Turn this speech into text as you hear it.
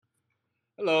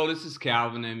Hello, this is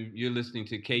Calvin, and you're listening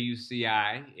to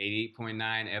KUCI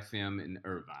 88.9 FM in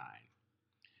Irvine.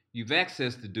 You've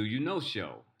accessed the Do You Know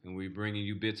show, and we're bringing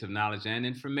you bits of knowledge and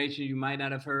information you might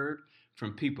not have heard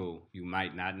from people you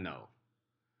might not know.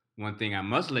 One thing I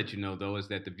must let you know, though, is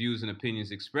that the views and opinions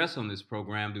expressed on this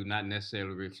program do not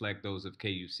necessarily reflect those of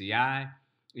KUCI,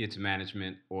 its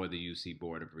management, or the UC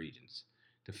Board of Regents.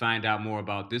 To find out more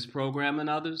about this program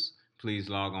and others, please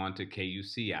log on to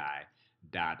kuci.org.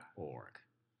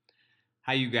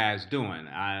 How you guys doing?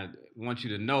 I want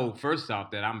you to know first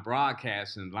off that I'm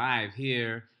broadcasting live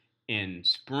here in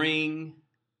Spring,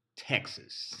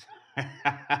 Texas.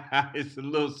 It's a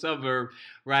little suburb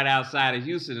right outside of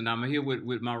Houston, and I'm here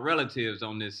with my relatives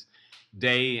on this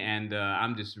day, and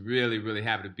I'm just really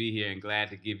happy to be here and glad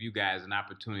to give you guys an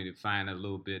opportunity to find a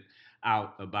little bit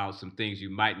out about some things you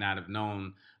might not have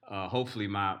known. Hopefully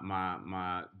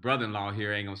my brother-in-law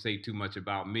here ain't gonna say too much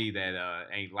about me that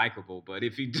ain't likable, but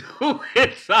if he do,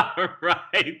 it's all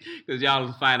right, because y'all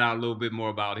will find out a little bit more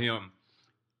about him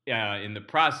in the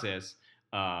process,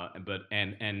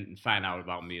 and find out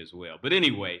about me as well. But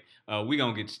anyway, we're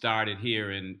gonna get started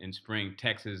here in Spring,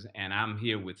 Texas, and I'm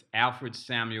here with Alfred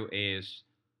Samuel Edge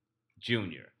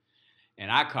Jr.,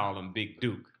 and I call him Big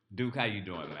Duke. Duke, how you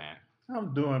doing, man?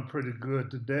 I'm doing pretty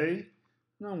good today.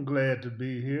 I'm glad to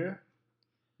be here.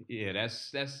 Yeah,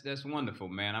 that's wonderful,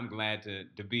 man. I'm glad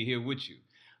to be here with you.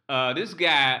 This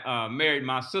guy married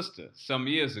my sister some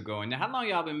years ago, and how long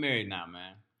y'all been married now,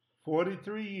 man?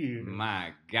 43 years.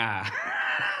 My God,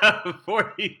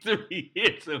 43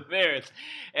 years of marriage,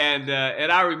 and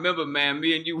I remember, man,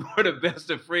 me and you were the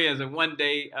best of friends. And one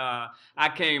day, I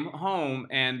came home,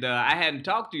 and I hadn't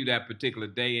talked to you that particular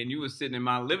day, and you were sitting in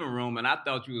my living room, and I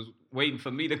thought you was waiting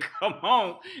for me to come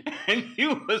home, and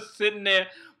you was sitting there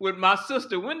with my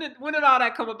sister. When did all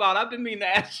that come about? I've been meaning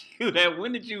to ask you that.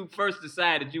 When did you first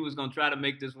decide that you was gonna try to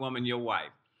make this woman your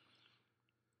wife?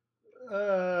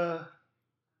 Uh,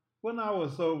 when I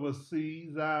was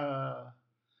overseas, I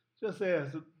just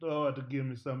asked the Lord to give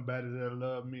me somebody that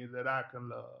love me that I can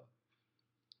love.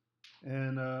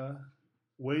 And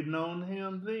waiting on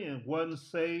him then. Wasn't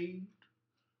saved,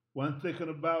 wasn't thinking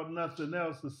about nothing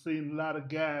else. I've seen a lot of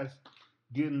guys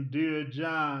getting Dear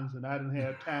Johns, and I didn't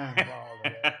have time for all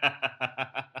of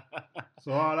that.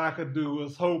 So all I could do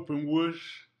was hope and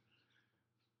wish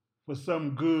for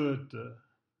some good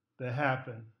to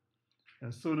happen.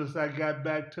 As soon as I got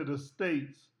back to the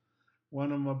States,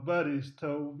 one of my buddies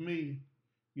told me,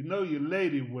 you know your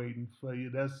lady waiting for you.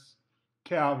 That's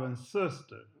Calvin's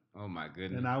sister. Oh, my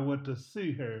goodness. And I went to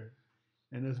see her,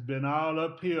 and it's been all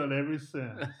uphill ever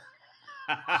since.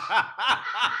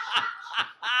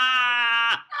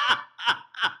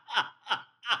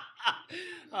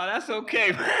 Oh, that's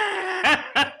okay.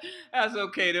 That's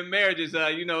okay. The marriages,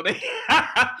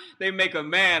 they make a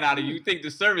man out of you. You think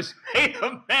the service made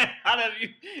a man out of you?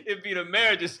 It'd be the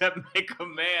marriages that make a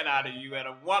man out of you and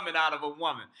a woman out of a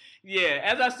woman. Yeah,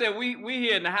 as I said, we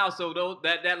here in the household, though,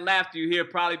 that laughter you hear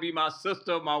probably be my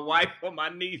sister, my wife, or my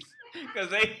niece. Because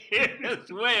they here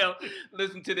as well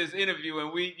listen to this interview,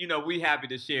 and we happy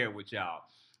to share it with y'all.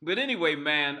 But anyway,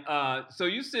 man, so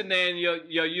you sitting there in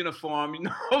your uniform,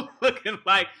 looking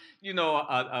like,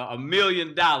 $1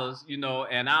 million,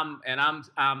 and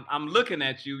I'm looking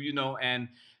at you,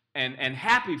 and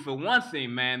happy for one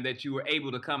thing, man, that you were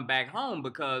able to come back home,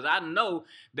 because I know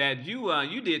that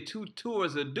you did 2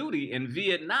 tours of duty in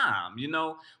Vietnam.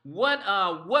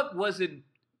 What was it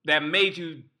that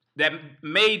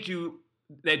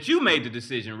you made the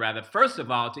decision, rather, first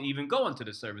of all, to even go into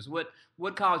the service?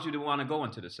 What caused you to want to go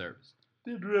into the service?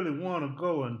 Didn't really want to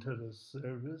go into the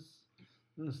service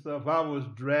and stuff. I was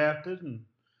drafted and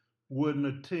wouldn't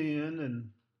attend,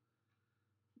 and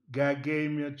God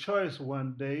gave me a choice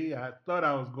one day. I thought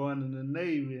I was going in the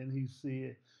Navy, and he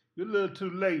said, you're a little too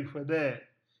late for that.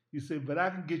 He said, but I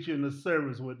can get you in the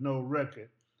service with no record.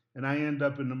 And I end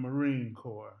up in the Marine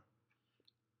Corps.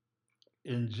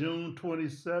 In June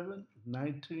 27,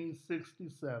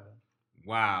 1967.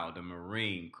 Wow, the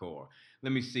Marine Corps.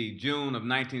 Let me see. June of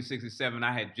 1967.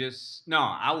 Matter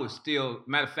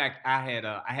of fact, I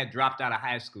had dropped out of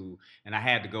high school, and I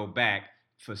had to go back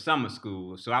for summer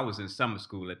school. So I was in summer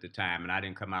school at the time, and I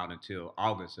didn't come out until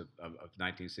August of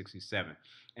 1967.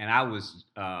 And I was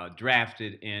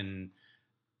drafted in.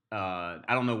 I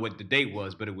don't know what the date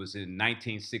was, but it was in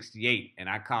 1968, and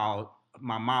I called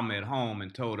my mama at home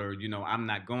and told her, I'm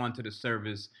not going to the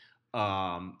service,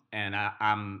 and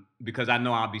I'm because I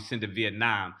know I'll be sent to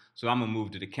Vietnam, so I'm gonna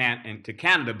move to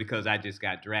Canada because I just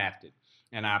got drafted.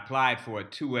 and I applied for a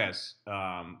 2S,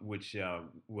 which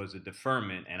was a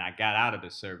deferment, and I got out of the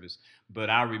service. But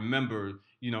I remember,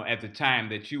 at the time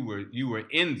that you were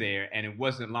in there, and it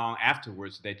wasn't long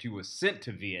afterwards that you were sent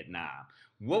to Vietnam.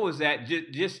 What was that?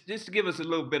 Just give us a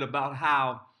little bit about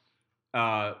how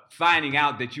finding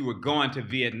out that you were going to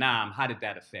Vietnam. How did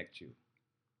that affect you?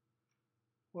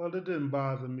 Well, it didn't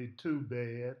bother me too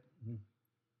bad.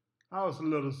 I was a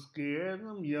little scared.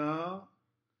 I'm young,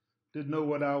 didn't know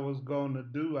what I was going to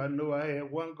do. I knew I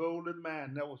had one goal in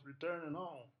mind, that was returning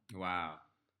home. Wow.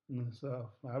 And so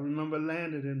I remember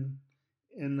landing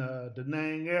in Da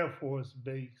Nang Air Force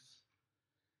Base,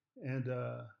 and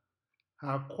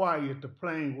how quiet the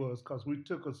plane was because we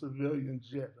took a civilian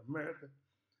jet, American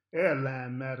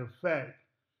airline, matter of fact.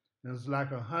 And it's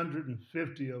like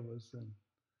 150 of us, and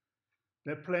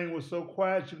that plane was so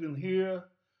quiet you can hear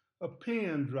a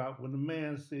pin drop when the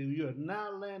man said, "You are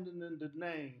now landing in Da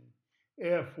Nang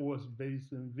Air Force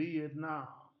Base in Vietnam."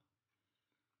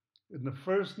 And the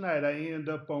first night I ended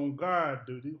up on guard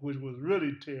duty, which was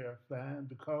really terrifying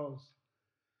because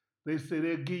they said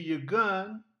they'll give you a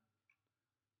gun,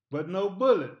 but no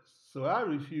bullets. So I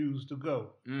refused to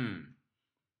go. Mm.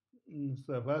 And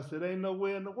stuff. I said, ain't no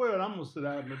way in the world I'm gonna sit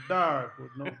out in the dark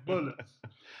with no bullets.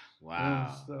 And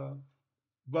Wow. so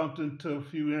bumped into a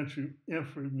few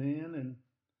infantrymen, and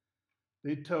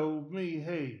they told me,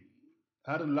 hey,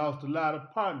 I done lost a lot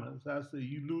of partners. I said,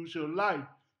 you lose your life,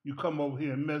 you come over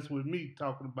here and mess with me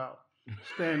talking about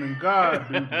standing guard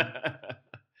duty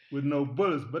with no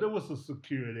bullets. But it was a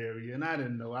secured area, and I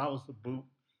didn't know. I was a boot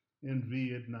in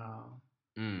Vietnam.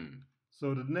 Mm.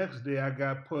 So the next day I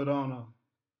got put on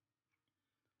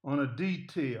a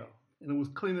detail, and it was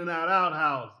cleaning out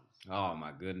outhouses. Oh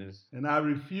my goodness. And I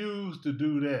refused to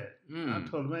do that. I Mm.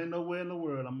 told them, ain't nowhere in the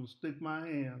world I'm gonna stick my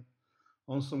hand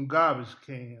on some garbage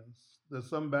cans that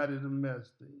somebody done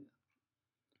messed in.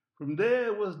 From there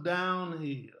it was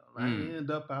downhill. I Mm.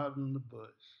 ended up out in the bush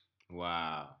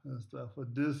Wow. and stuff for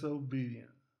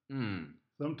disobedience. Mm.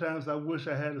 Sometimes I wish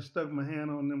I had stuck my hand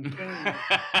on them cans.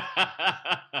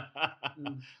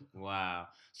 Wow.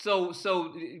 So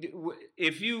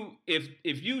if you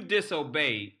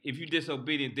disobey, if you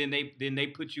disobedient, then they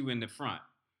put you in the front.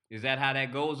 Is that how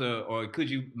that goes, or could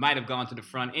you might have gone to the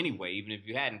front anyway, even if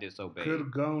you hadn't Could disobeyed?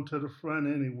 have gone to the front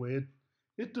anyway.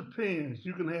 It depends.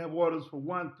 You can have orders for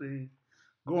one thing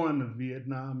going to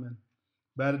Vietnam, and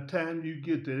by the time you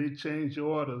get there, they change your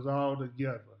orders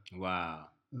altogether Wow.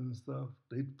 and stuff.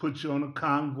 They put you on a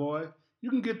convoy. You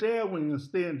can get there when you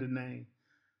stay in the name,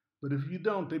 but if you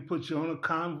don't, they put you on a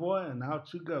convoy and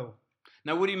out you go.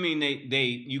 Now, what do you mean they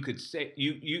you could say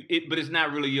but it's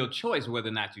not really your choice whether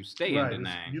or not you stay in Right. the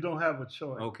nine. You don't have a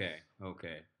choice. Okay,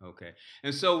 okay.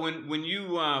 And so when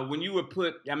you were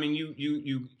put, I mean,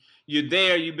 you're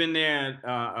there. You've been there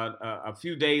a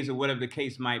few days or whatever the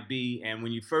case might be. And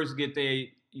when you first get there,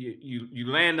 you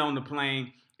land on the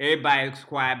plane. Everybody's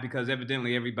quiet because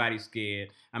evidently everybody's scared.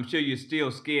 I'm sure you're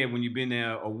still scared when you've been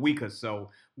there a week or so.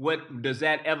 What does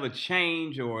that ever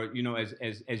change, or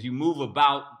as you move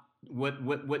about,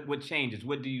 what changes?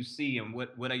 What do you see, and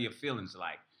what are your feelings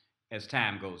like as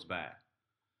time goes by?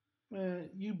 Man,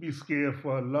 you be scared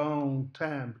for a long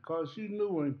time because you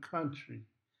new in country,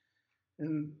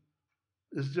 and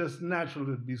it's just natural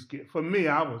to be scared. For me,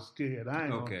 I was scared. I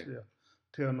ain't gonna Okay.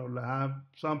 tell no lie.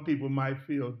 Some people might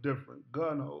feel different,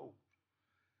 gun ho,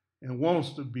 and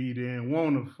wants to be there and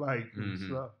want to fight and Mm-hmm.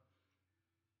 stuff.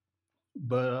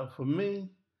 But for me,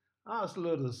 I was a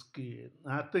little scared.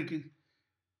 I think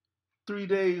 3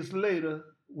 days later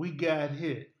we got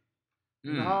hit,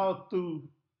 and Mm. all through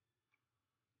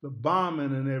the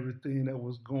bombing and everything that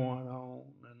was going on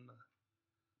and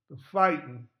the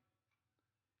fighting,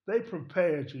 they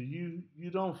prepared you. You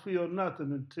don't feel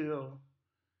nothing until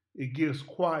it gets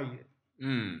quiet.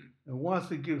 Mm. And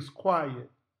once it gets quiet,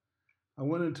 I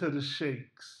went into the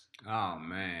shakes Oh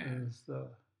man. and stuff.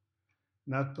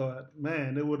 And I thought,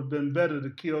 man, it would have been better to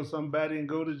kill somebody and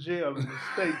go to jail in the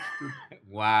States to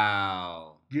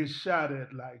Wow. get shot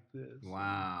at like this.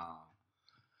 Wow.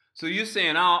 So you're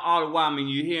saying all the while, I mean,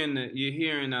 you're hearing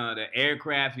the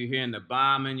aircraft, you're hearing the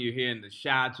bombing, you're hearing the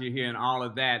shots, you're hearing all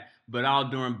of that, but all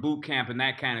during boot camp and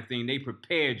that kind of thing, they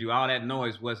prepared you. All that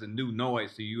noise wasn't new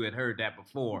noise, so you had heard that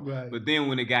before. Right. But then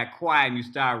when it got quiet and you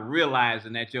started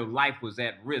realizing that your life was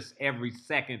at risk every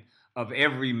second of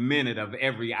every minute of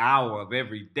every hour of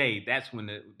every day, that's when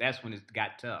it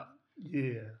got tough.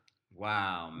 Yeah.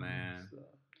 Wow, And man. so,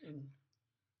 and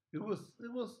it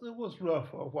was rough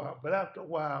for a while, but after a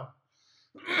while,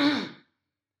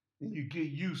 you get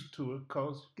used to it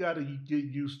because you got to get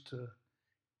used to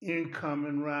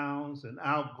incoming rounds and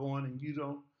outgoing, and you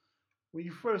don't when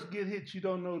you first get hit, you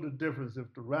don't know the difference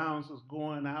if the rounds is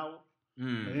going out or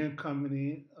Mm.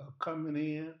 coming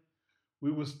in.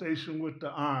 We were stationed with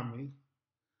the Army,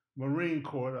 Marine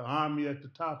Corps, the Army at the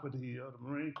top of the hill, the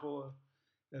Marine Corps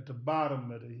at the bottom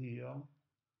of the hill.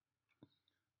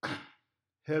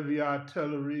 Heavy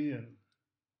artillery and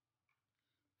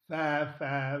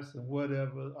 5.5s and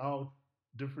whatever, all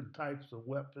different types of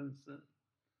weapons, and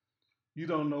you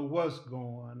don't know what's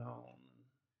going on.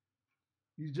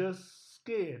 You just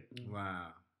scared.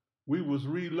 Wow. We was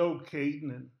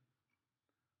relocating, and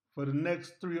for the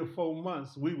next 3 or 4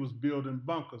 months, we was building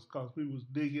bunkers because we was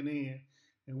digging in,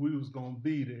 and we was gonna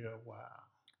be there a while.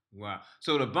 Wow.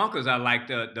 So the bunkers are like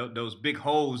those big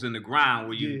holes in the ground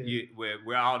where Yeah,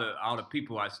 where all the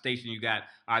people are stationed. You got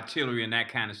artillery and that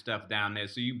kind of stuff down there.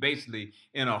 So you basically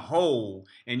in a hole,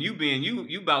 and you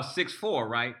about 6'4",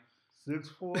 right?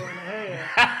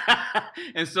 6'4.5".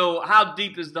 And so how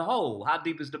deep is the hole? How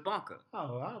deep is the bunker?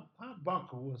 Oh, our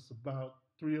bunker was about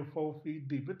 3 or 4 feet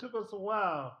deep. It took us a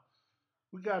while.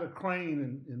 We got a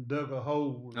crane and dug a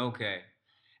hole. Okay.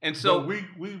 And But so we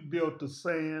built the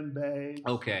sandbags,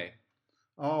 okay.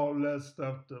 all that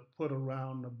stuff to put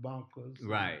around the bunkers,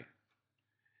 Right.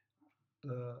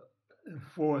 to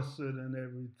enforce it and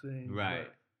everything.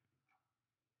 Right.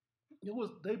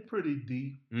 But they pretty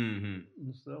deep.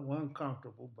 Mm-hmm. So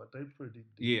uncomfortable, but they pretty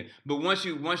deep. Yeah, but once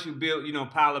you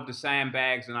build, pile up the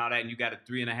sandbags and all that, and you got a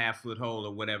 3.5 foot hole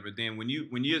or whatever, then when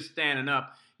you're standing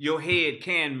up, your head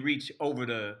can reach over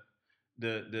the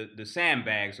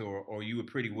sandbags, or you were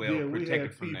pretty well Yeah, we protected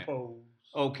had from that. peepholes.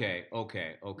 Okay, We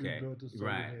built it so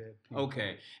right, we had peepholes.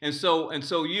 okay, and so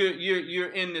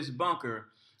you're in this bunker,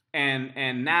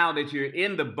 and now that you're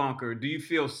in the bunker, do you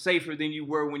feel safer than you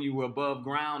were when you were above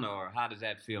ground, or how does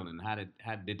that feel? And how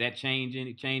did that change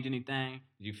anything?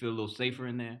 Did you feel a little safer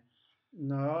in there?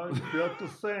 No, you felt the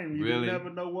same. You Really? never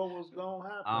know what was gonna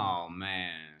happen. Oh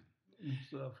man. And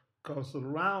stuff. Because the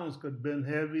rounds could have been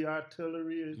heavy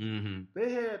artillery. Mm-hmm.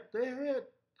 They had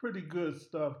pretty good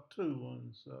stuff too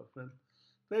and stuff. And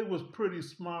they was pretty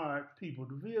smart people.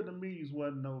 The Vietnamese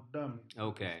wasn't no dummies.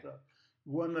 Okay. Stuff.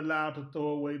 You wasn't allowed to throw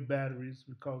away batteries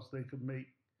because they could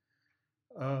make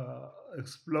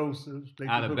explosives. They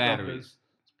Out could of hook batteries. up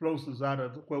explosives out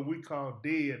of what we call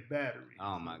dead batteries.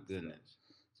 Oh my goodness.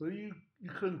 So you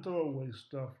couldn't throw away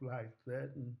stuff like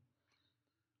that. And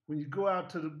when you go out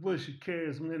to the bush, you carry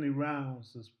as many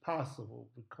rounds as possible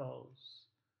because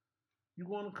you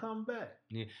want to come back.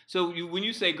 Yeah. So when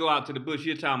you say go out to the bush,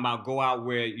 you're talking about go out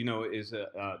where is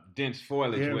a dense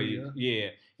foliage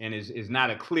Area. and is not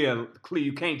a clear.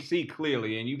 You can't see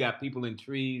clearly, and you got people in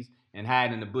trees and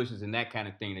hiding in the bushes and that kind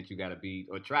of thing that you got to be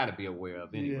or try to be aware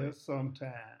of anyway. Yeah,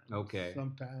 sometimes. Okay.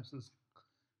 Sometimes it's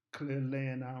clear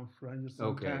land out in front of you.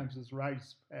 Sometimes it's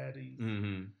rice paddies.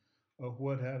 Mm-hmm. Or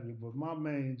what have you. But my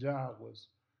main job was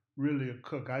really a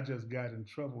cook. I just got in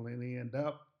trouble and ended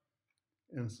up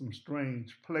in some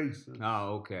strange places.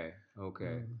 Oh, okay.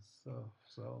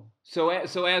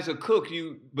 So as a cook,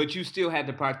 you still had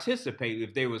to participate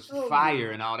if there was fire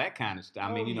and all that kind of stuff.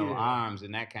 I mean, arms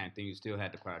and that kind of thing. You still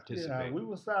had to participate. Yeah, we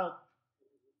was out.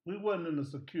 We wasn't in a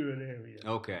secured area.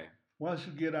 Okay. Once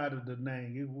you get out of Da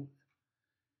Nang,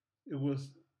 it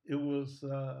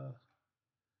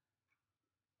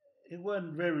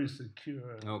wasn't very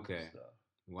secure. Okay.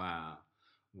 Wow,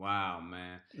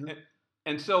 man.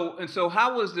 And so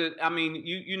how was it? I mean,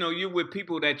 you're with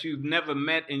people that you've never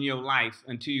met in your life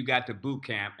until you got to boot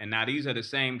camp, and now these are the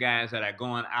same guys that are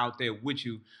going out there with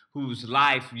you, whose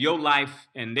life, your life,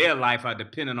 and their life are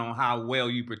dependent on how well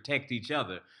you protect each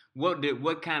other.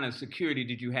 What kind of security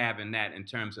did you have in that in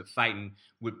terms of fighting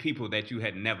with people that you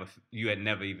had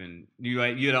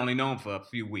only known for a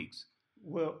few weeks?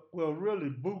 Well, really,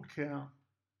 boot camp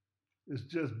is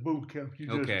just boot camp.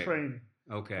 You just training.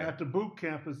 Okay. After boot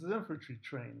camp is infantry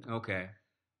training. Okay.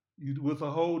 You with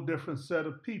a whole different set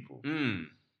of people.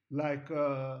 Like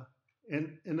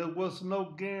and it was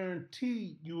no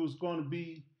guarantee you was going to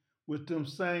be with them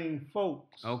same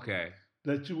folks. Okay.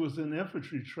 That you was in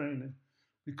infantry training,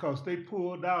 because they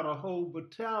pulled out a whole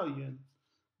battalion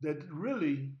that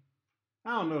really,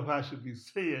 I don't know if I should be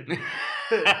saying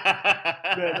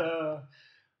that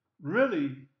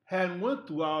really hadn't went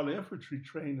through all the infantry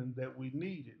training that we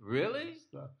needed. Really?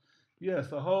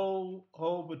 Yes, a whole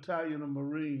battalion of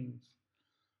Marines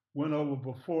went over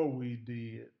before we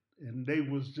did, and they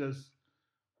was just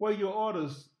where your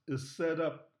orders is set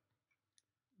up.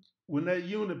 When that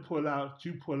unit pull out,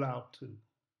 you pull out too.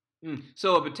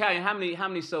 So a battalion, how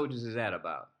many soldiers is that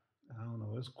about? I don't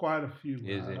know. It's quite a few.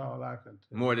 Is it? All I can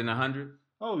tell. More than 100?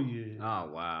 Oh yeah.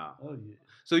 Oh wow. Oh yeah.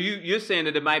 So you're saying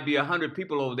that there might be 100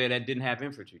 people over there that didn't have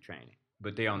infantry training?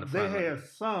 but they're on the They front line. had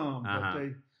some, Uh but huh.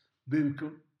 they didn't.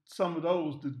 Some of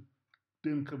those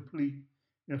didn't complete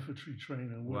infantry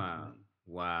training with me. Wow.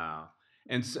 Wow.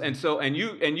 And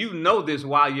you know this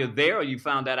while you're there, or you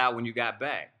found that out when you got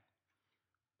back?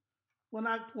 When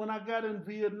I got in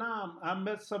Vietnam, I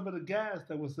met some of the guys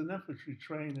that was in infantry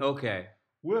training Okay.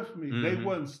 with me. They Mm-hmm.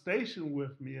 wasn't stationed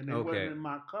with me, and they wasn't Okay. in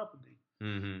my company,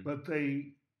 Mm-hmm. but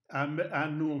I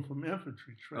knew them from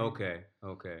infantry training. Okay.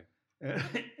 Okay. And,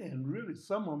 and really,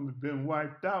 some of them had been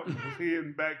wiped out and was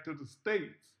heading back to the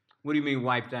states. What do you mean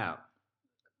wiped out?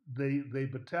 They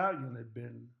battalion had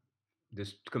been,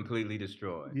 Just completely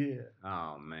destroyed. yeah,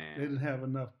 Oh they man. didn't have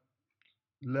enough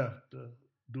left to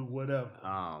do whatever.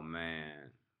 Oh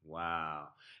man. Wow.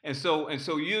 And so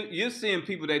you're seeing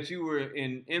people that you were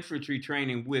in infantry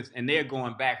training with, and they're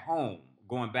going back home,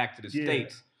 going back to the Yeah,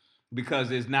 states because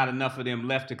there's not enough of them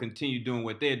left to continue doing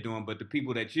what they're doing. But the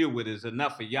people that you're with is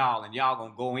enough for y'all, and y'all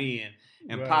gonna go in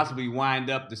and right. possibly wind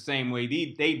up the same way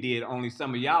they did. Only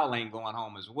some of y'all ain't going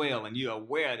home as well, and you're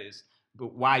aware of this.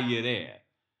 But while you're there,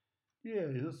 Yeah,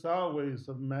 it's always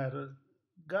a matter.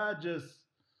 God just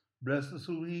blesses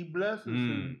who He blesses,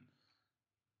 and mm,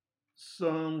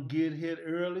 some get hit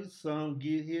early, some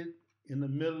get hit in the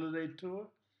middle of their tour,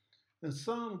 and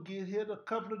some get hit a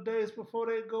couple of days before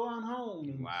they go on home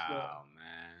and stuff. wow,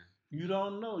 man. You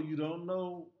don't know. You don't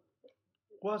know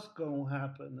what's gonna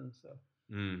happen and stuff.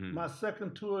 Mm-hmm. My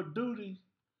second tour of duty,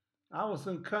 I was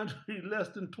in country less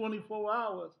than 24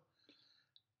 hours,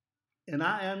 and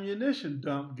our ammunition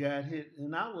dump got hit,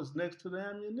 and I was next to the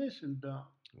ammunition dump.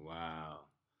 Wow.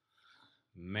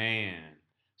 Man.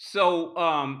 So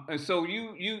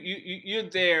you're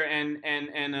there,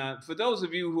 and for those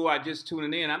of you who are just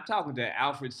tuning in, I'm talking to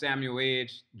Alfred Samuel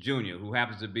Edge Jr., who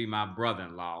happens to be my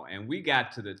brother-in-law, and we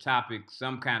got to the topic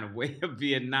some kind of way of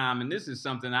Vietnam, and this is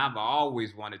something I've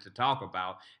always wanted to talk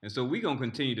about, and so we're gonna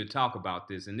continue to talk about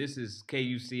this. And this is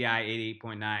KUCI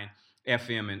 88.9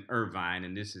 FM in Irvine,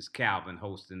 and this is Calvin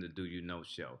hosting the Do You Know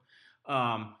show.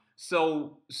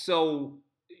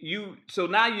 So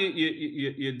now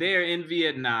you're there in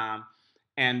Vietnam,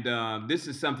 and this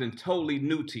is something totally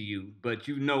new to you. But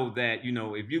you know that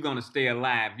if you're gonna stay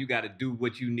alive, you got to do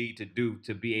what you need to do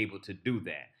to be able to do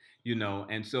that.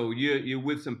 And so you're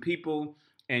with some people,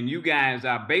 and you guys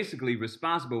are basically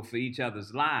responsible for each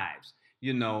other's lives.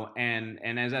 And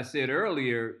as I said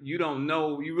earlier, you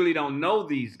really don't know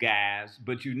these guys,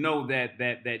 but you know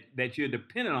that you're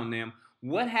dependent on them.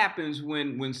 What happens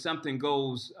when something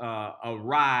goes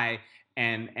awry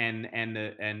and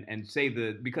say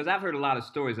because I've heard a lot of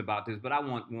stories about this, but I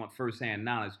want firsthand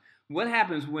knowledge. What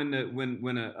happens when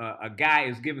a guy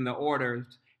is given the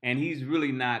orders and he's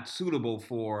really not suitable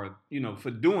for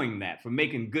doing that, for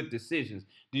making good decisions?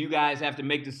 Do you guys have to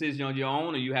make decisions on your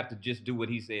own, or you have to just do what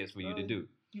he says for you to do?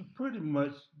 You pretty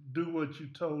much do what you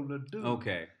told to do,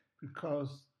 Okay. because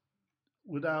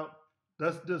without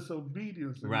that's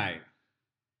disobedience, and Right.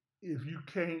 if you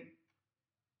can't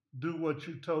do what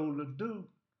you told to do,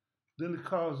 then it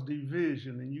causes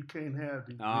division, and you can't have Oh,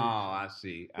 division. I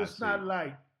see. I It's see. not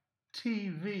like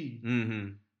TV Mm-hmm.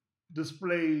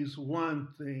 displays one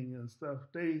thing and stuff.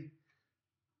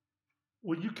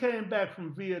 When you came back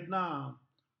from Vietnam,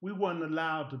 we weren't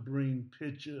allowed to bring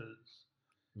pictures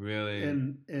Really?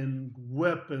 and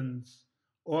weapons,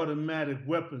 automatic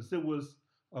weapons. It was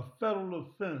a federal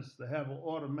offense to have an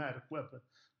automatic weapon,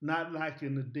 not like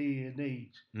in the day and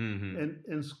age.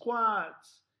 Mm-hmm. And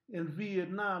squads in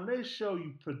Vietnam, they show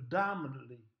you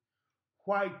predominantly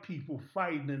white people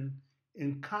fighting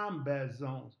in combat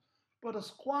zones. But a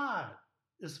squad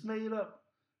is made up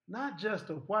not just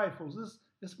of white folks,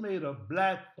 it's made of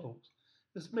black folks,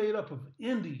 it's made up of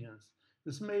Indians,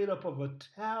 it's made up of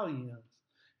Italians,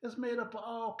 it's made up of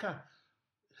all kinds,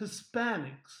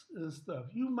 Hispanics and stuff.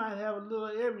 You might have a little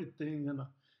everything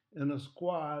in a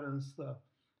squad and stuff.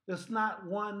 It's not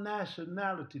one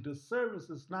nationality. The service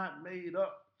is not made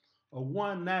up of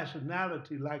one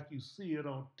nationality like you see it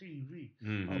on TV. A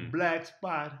Mm-hmm. black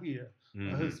spot here, a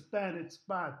Mm-hmm. Hispanic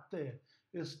spot there.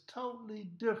 It's totally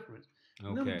different.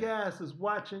 And them Okay. guys is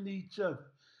watching each other.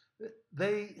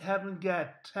 They haven't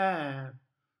got time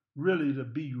really to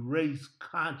be race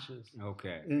conscious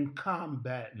Okay. in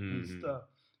combat and Mm-hmm. stuff.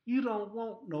 You don't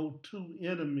want no two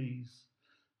enemies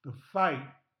to fight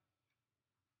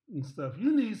and stuff.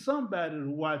 You need somebody to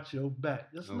watch your back.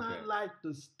 It's Okay. not like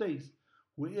the States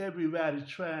where everybody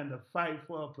trying to fight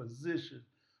for a position,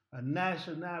 a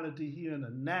nationality here and a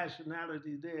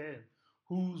nationality there, and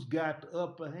who's got the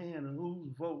upper hand and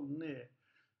who's voting there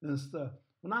and stuff.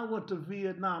 When I went to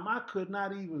Vietnam, I could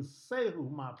not even say who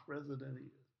my president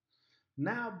is.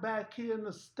 Now back here in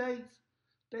the States,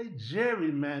 They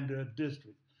gerrymander a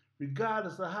district.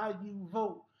 Regardless of how you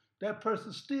vote, that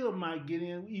person still might get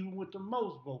in even with the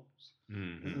most votes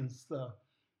Mm-hmm. and stuff.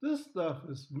 This stuff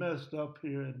is messed up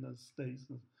here in the States.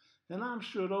 And I'm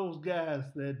sure those guys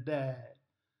that died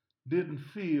didn't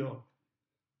feel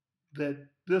that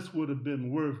this would have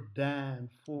been worth dying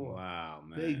for. Wow,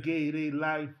 They man. gave their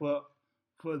life up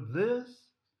for this.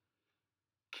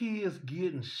 Kids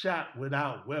getting shot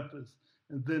without weapons,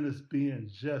 and then it's being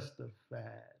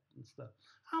justified and stuff.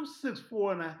 I'm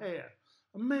 6'4" and a half.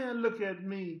 A man look at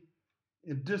me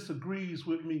and disagrees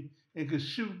with me and could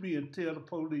shoot me and tell the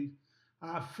police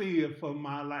I fear for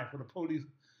my life. Or the police,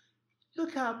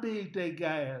 look how big that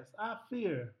guy is. I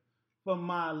fear for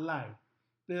my life.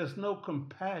 There's no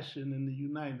compassion in the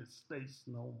United States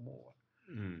no more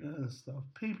Mm. and stuff.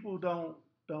 People don't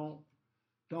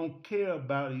don't care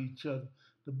about each other.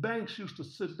 The banks used to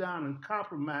sit down and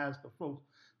compromise the folks.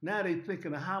 Now they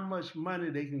thinking of how much money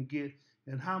they can get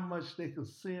and how much they can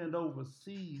send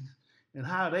overseas and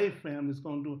how their family's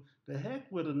gonna do it. The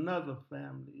heck with another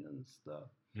family and stuff.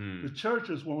 The Mm.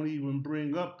 churches won't even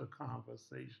bring up the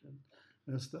conversation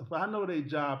and stuff. I know their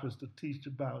job is to teach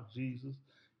about Jesus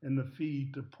and to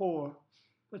feed the poor,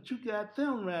 but you got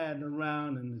them riding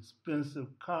around in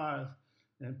expensive cars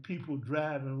and people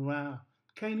driving around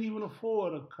can't even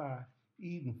afford a car,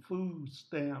 eating food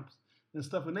stamps and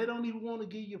stuff. And they don't even want to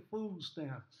give you food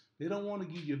stamps. They don't want to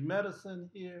give you medicine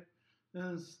here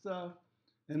and stuff.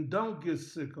 And don't get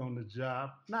sick on the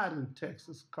job, not in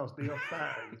Texas, because they'll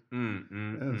fire you Mm,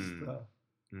 mm, and mm, stuff.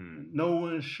 mm. No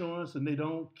insurance, and they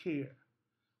don't care.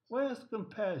 Where's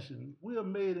compassion? We are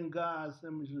made in God's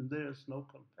image, and there's no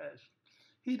compassion.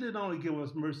 He didn't only give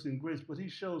us mercy and grace, but He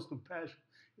shows compassion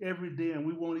every day, and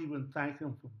we won't even thank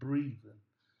Him for breathing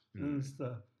and Mm.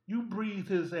 stuff. You breathe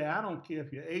His air. I don't care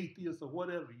if you're atheist or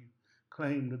whatever you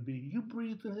claim to be. You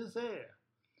breathe in His air.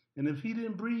 And if He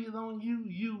didn't breathe on you,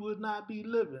 you would not be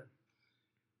living.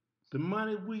 The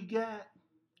money we got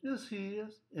is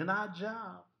His, and our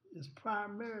job is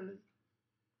primarily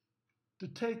to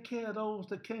take care of those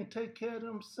that can't take care of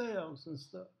themselves and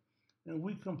stuff. And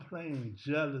we complain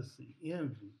jealousy,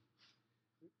 envy.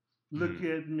 Look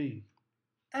Mm. at me.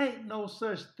 Ain't no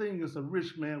such thing as a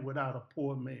rich man without a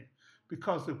poor man.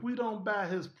 Because if we don't buy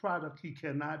his product, he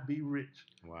cannot be rich.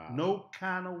 Wow. No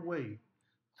kind of way.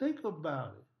 Think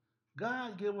about it.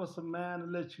 God give us a mind to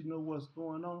let you know what's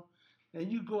going on, and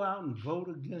you go out and vote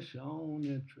against your own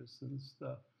interests and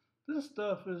stuff. This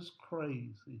stuff is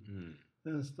crazy Mm.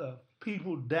 and stuff.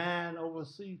 People dying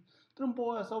overseas. Them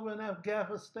boys over in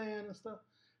Afghanistan and stuff,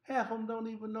 half of them don't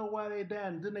even know why they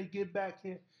died. And then they get back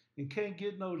here and can't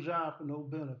get no job and no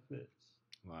benefits.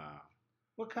 Wow.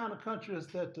 What kind of country is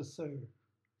that to serve?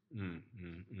 Mm,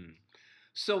 mm, mm.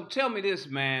 So tell me this,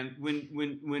 man. When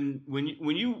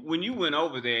you went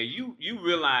over there, you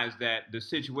realized that the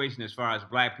situation as far as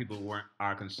black people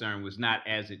are concerned was not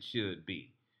as it should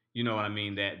be. You know what I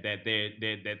mean? That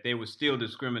there was still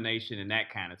discrimination and that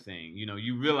kind of thing. You know,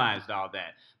 you realized all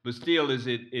that, but still, is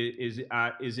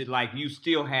it like you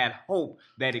still had hope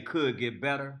that it could get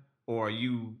better, or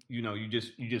you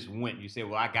just went. You said,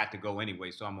 well, I got to go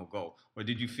anyway, so I'm gonna go. Or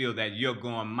did you feel that your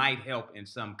going might help in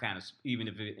some kind of, even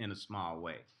if it, in a small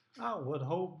way? I would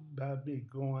hope by me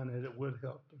going that it would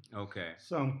help them Okay.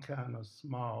 some kind of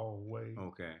small way.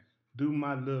 Okay. Do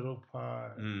my little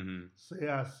part. Mm-hmm. Say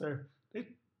I serve. It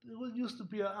used to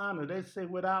be an honor. They say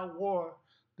without war,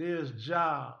 there's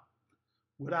job.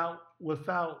 Without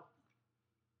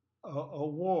a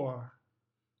war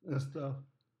and stuff,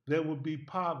 there would be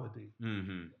poverty.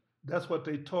 Mm-hmm. That's what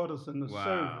they taught us in the Wow.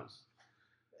 service.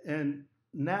 And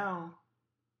now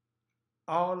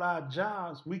all our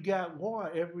jobs, we got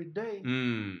war every day,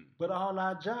 Mm. but all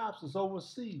our jobs is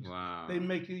overseas. Wow. They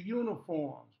make your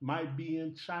uniforms. Might be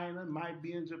in China, might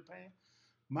be in Japan,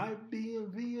 might be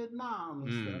in Vietnam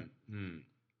and stuff. Mm.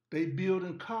 They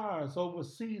building cars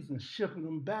overseas and shipping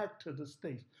them back to the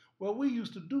States. Well, we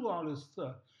used to do all this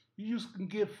stuff. You used to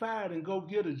get fired and go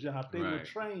get a job. They would Right.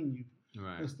 train you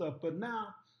Right. and stuff. But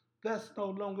now that's no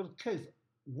longer the case.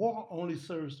 War only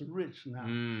serves the rich now.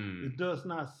 Mm. It does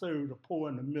not serve the poor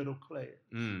and the middle class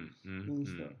Mm. and Mm.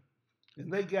 stuff.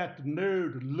 And they got the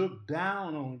nerve to look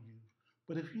down on you.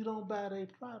 But if you don't buy their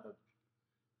product,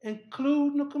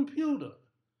 including the computer,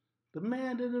 the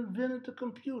man that invented the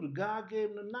computer, God gave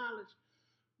him the knowledge.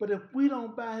 But if we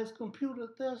don't buy his computer,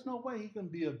 there's no way he can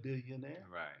be a billionaire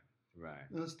Right. Right.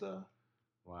 and stuff.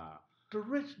 Wow. The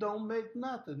rich don't make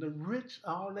nothing. The rich,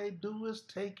 all they do is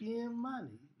take in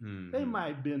money. Mm-hmm. They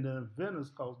might be the inventors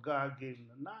because God gave them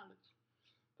the knowledge,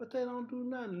 but they don't do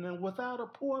nothing. And without a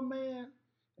poor man,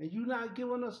 and you not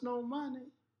giving us no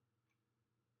money,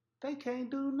 they can't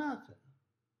do nothing.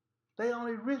 They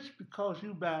only rich because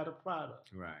you buy the product.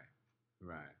 Right.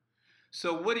 Right.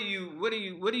 So what do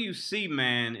you see,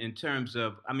 man, in terms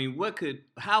of, I mean,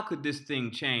 how could this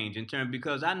thing change in terms,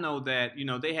 because I know that,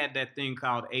 they had that thing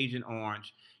called Agent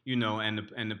Orange, and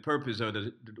the purpose, or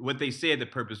what they said the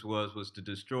purpose was to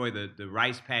destroy the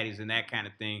rice paddies and that kind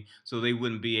of thing, so they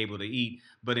wouldn't be able to eat.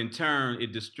 But in turn,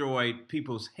 it destroyed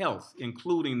people's health,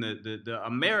 including the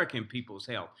American people's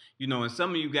health. And some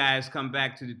of you guys come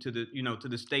back to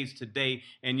the states today,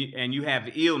 and you have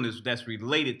illness that's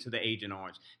related to the Agent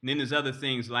Orange. And then there's other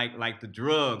things like the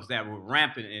drugs that were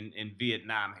rampant in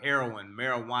Vietnam, heroin,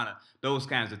 marijuana, those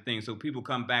kinds of things. So people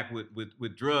come back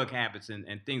with drug habits and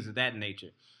things of that nature.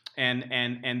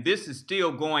 And this is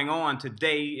still going on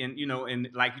today, and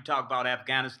like you talk about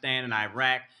Afghanistan and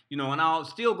Iraq, and all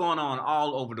still going on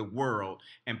all over the world,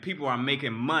 and people are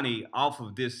making money off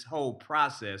of this whole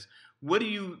process. What do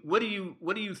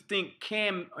you think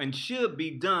can and should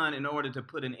be done in order to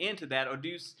put an end to that, or do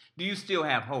you still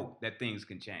have hope that things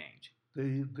can change?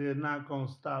 They're not gonna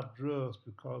stop drugs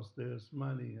because there's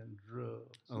money in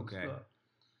drugs and Okay. stuff.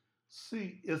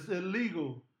 See, it's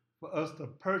illegal for us to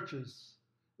purchase.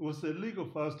 It was illegal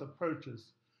for us to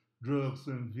purchase drugs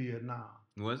in Vietnam,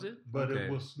 Was it? but it Okay.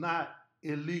 was not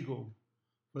illegal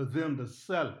for them to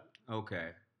sell it.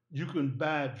 Okay. You can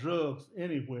buy drugs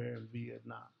anywhere in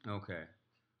Vietnam. Okay.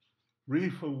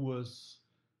 Reefer was,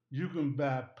 you can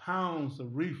buy pounds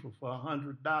of reefer for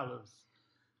 $100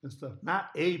 and stuff. Not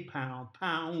a pound,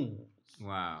 pounds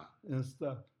Wow. and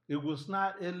stuff. It was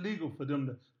not illegal for them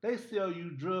to. They sell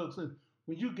you drugs, and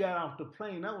when you got off the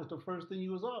plane, that was the first thing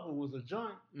you was offered was a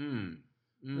joint Mm.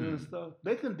 and Mm. stuff.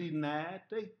 They can deny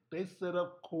it. They set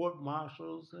up court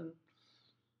martials and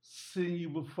send you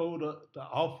before the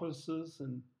officers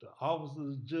and the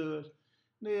officers judge.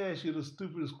 And they ask you the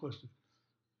stupidest question.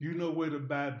 You know where to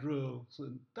buy drugs?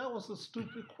 And that was a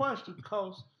stupid question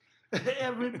because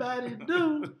everybody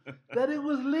knew that it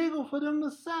was legal for them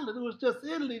to sell it. It was just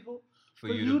illegal For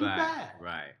for you to you to buy. buy it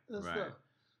Right. and Right. stuff.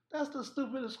 That's the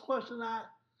stupidest question.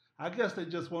 I guess they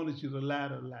just wanted you to lie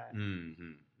to lie.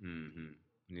 Mm-hmm. Mm-hmm.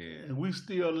 Yeah. And we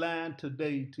still lying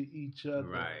today to each other.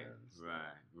 Right,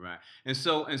 right. And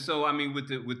so I mean, with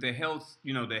the health,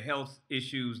 the health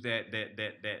issues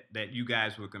that you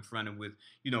guys were confronted with,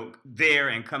 there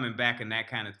and coming back and that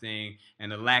kind of thing, and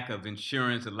the lack of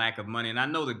insurance, the lack of money. And I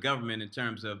know the government, in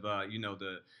terms of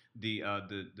the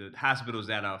hospitals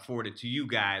that are afforded to you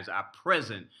guys, are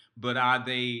present, but are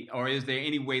they, or is there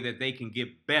any way that they can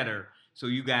get better, so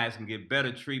you guys can get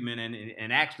better treatment,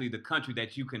 and actually the country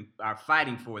that you are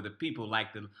fighting for, the people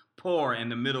like the poor and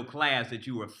the middle class that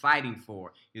you were fighting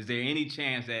for? Is there any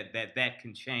chance that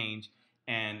can change?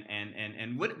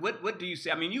 And what do you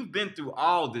say? I mean, you've been through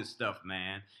all this stuff,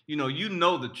 man. You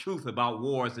know the truth about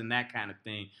wars and that kind of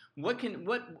thing.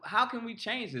 How can we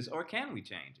change this, or can we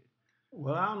change it?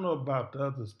 Well, I don't know about the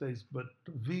other states, but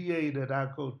the VA that I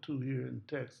go to here in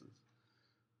Texas,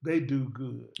 they do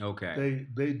good. Okay.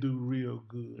 They do real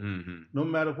good. Mm-hmm. No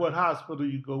matter what hospital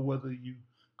you go, whether you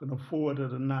can afford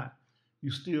it or not, you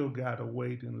still gotta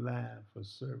wait in line for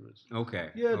service.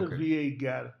 Okay. Yeah, the Okay. VA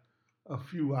got a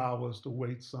few hours to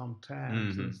wait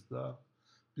sometimes Mm-hmm. and stuff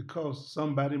because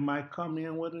somebody might come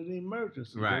in with an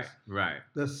emergency Right. Right.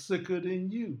 that's sicker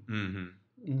than you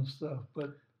Mm-hmm. and stuff.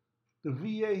 But the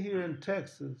VA here in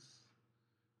Texas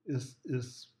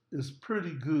is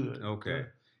pretty good. Okay.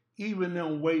 Even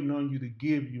them waiting on you to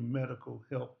give you medical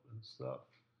help and stuff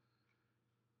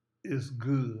is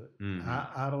good. Mm-hmm.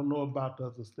 I don't know about the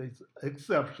other states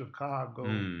except Chicago.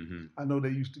 Mm-hmm. I know they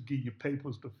used to give you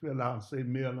papers to fill out and say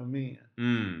mail them in.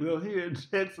 Mm. Well, here in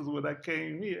Texas, when I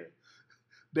came here,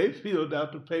 they filled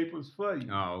out the papers for you.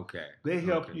 Oh, okay. They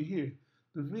help Okay. you here.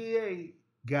 The VA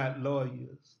got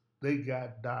lawyers. They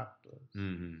got doctors.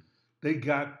 Mm-hmm. They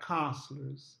got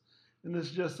counselors. And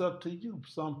it's just up to you.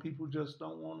 Some people just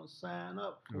don't want to sign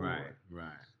up for Right. it.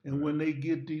 Right. And when they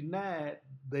get denied,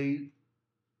 they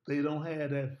don't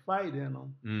have that fight in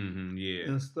them Mm-hmm. Yeah.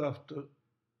 and stuff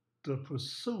to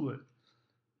pursue it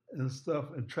and stuff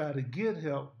and try to get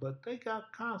help. But they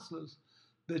got counselors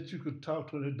that you could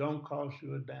talk to that don't cost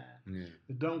you a dime. Yeah.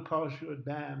 It don't cost you a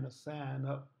dime to sign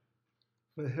up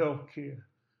for health care.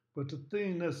 But the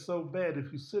thing that's so bad,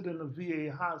 if you sit in a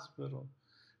VA hospital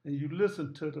and you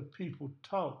listen to the people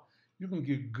talk, you can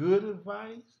get good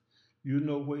advice. You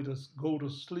know where to go to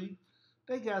sleep.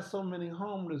 They got so many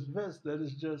homeless vets that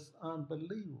it's just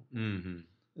unbelievable. Mm-hmm.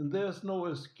 And there's no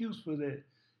excuse for that.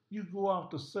 You go off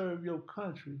to serve your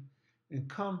country and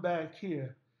come back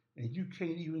here and you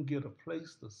can't even get a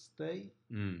place to stay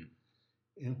Mm.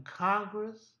 in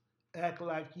Congress act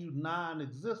like you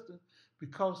non-existent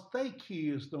because they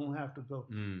kids don't have to go.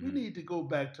 We Mm-hmm. need to go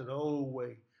back to the old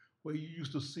way where you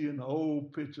used to see in the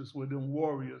old pictures with them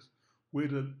warriors, where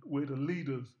the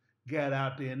leaders got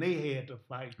out there and they had to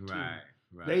fight too. Right.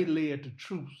 They Right. led the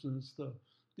troops and stuff.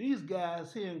 These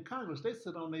guys here in Congress, they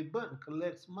sit on their butt and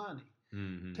collects money,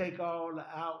 Mm-hmm. take all the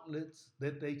outlets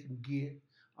that they can get,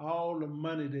 all the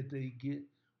money that they get.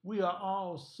 We are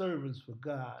all servants for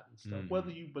God and stuff. Mm-hmm.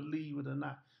 Whether you believe it or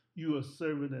not, you are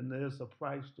servant and there's a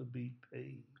price to be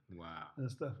paid Wow. and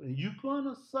stuff. And you're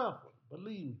gonna suffer,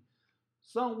 believe me.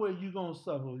 Somewhere you're gonna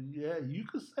suffer. Yeah, you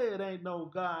can say it ain't no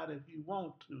God if you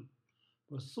want to,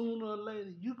 but sooner or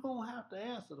later you're gonna have to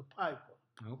answer the piper.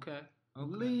 Okay. Okay.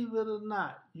 Believe it or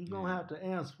not, you're gonna Yeah. have to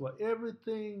answer for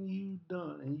everything you've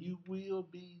done, and you will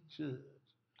be judged.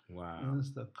 Wow. And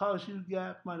stuff. Cause you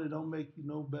got money don't make you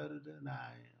no better than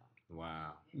I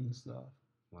Wow. am and stuff.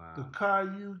 The Wow. car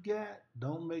you got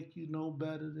don't make you no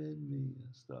better than me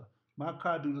and stuff. My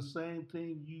car do the same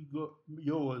thing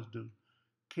yours do.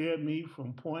 Carry me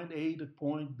from point A to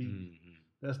point B. Mm-hmm.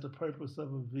 That's the purpose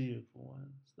of a vehicle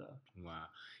and stuff. Wow.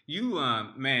 You,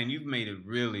 man, you've made it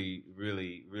really,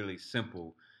 really, really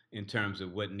simple in terms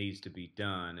of what needs to be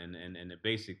done. And the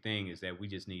basic thing is that we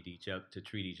just need each other to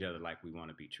treat each other like we want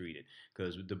to be treated.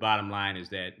 Because the bottom line is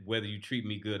that whether you treat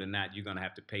me good or not, you're going to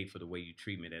have to pay for the way you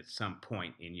treat me at some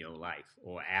point in your life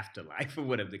or afterlife or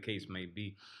whatever the case may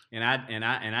be. And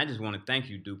I just want to thank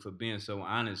you, Duke, for being so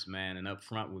honest, man, and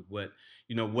upfront with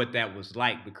what that was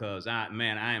like, because I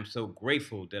am so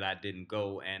grateful that I didn't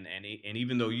go, and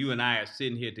even though you and I are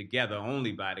sitting here together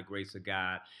only by the grace of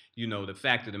God, the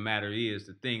fact of the matter is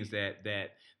the things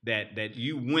that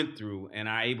you went through and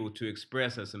are able to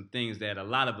express are some things that a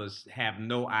lot of us have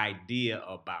no idea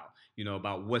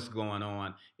about what's going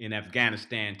on in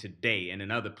Afghanistan today and in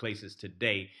other places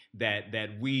today, that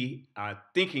we are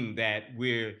thinking that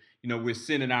we're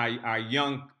sending our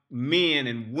young men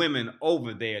and women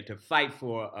over there to fight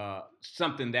for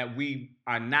something that we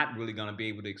are not really going to be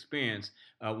able to experience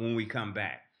when we come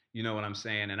back. You know what I'm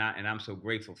saying? And I'm so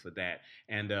grateful for that.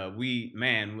 And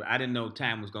I didn't know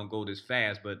time was gonna go this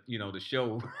fast, but the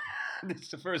show, this is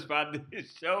the first part of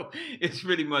this show. It's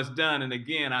pretty much done. And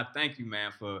again, I thank you,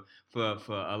 man, for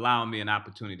allowing me an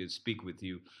opportunity to speak with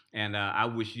you. And I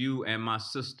wish you and my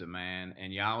sister, man,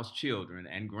 and y'all's children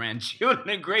and grandchildren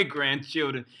and great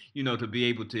grandchildren, to be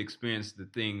able to experience the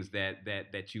things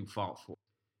that you fought for.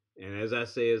 And as I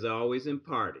say, as always in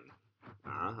party,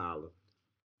 I'll holler.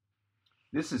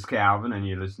 This is Calvin, and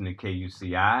you're listening to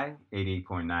KUCI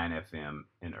 88.9 FM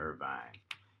in Irvine.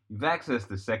 You've accessed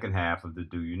the second half of the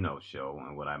Do You Know show,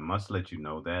 and what I must let you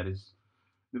know that is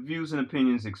the views and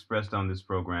opinions expressed on this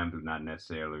program do not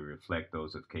necessarily reflect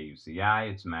those of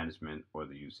KUCI, its management, or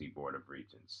the UC Board of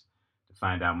Regents. To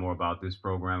find out more about this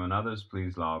program and others,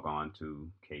 please log on to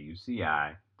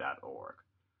kuci.org.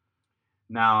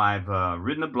 Now, I've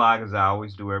written a blog as I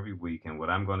always do every week, and what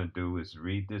I'm going to do is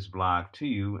read this blog to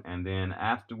you, and then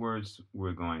afterwards,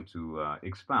 we're going to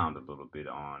expound a little bit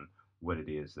on what it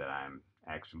is that I'm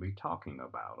actually talking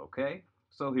about, okay?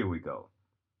 So here we go.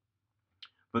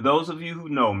 For those of you who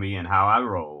know me and how I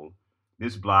roll,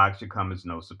 this blog should come as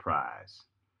no surprise.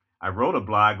 I wrote a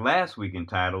blog last week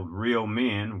entitled Real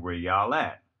Men, Where Y'all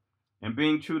At? And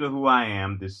being true to who I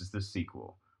am, this is the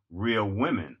sequel. Real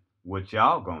Women, What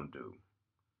Y'all Gonna Do?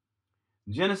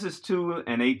 Genesis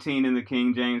 2:18 in the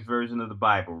King James Version of the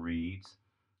Bible reads,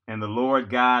 And the Lord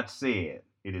God said,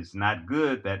 It is not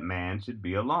good that man should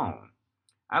be alone.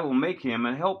 I will make him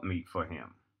a helpmeet for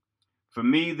him. For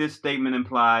me, this statement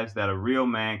implies that a real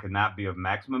man cannot be of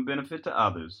maximum benefit to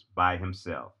others by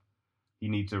himself. He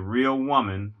needs a real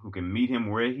woman who can meet him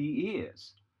where he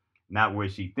is, not where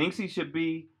she thinks he should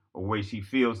be or where she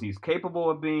feels he's capable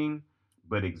of being,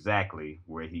 but exactly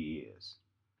where he is.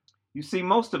 You see,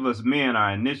 most of us men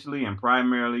are initially and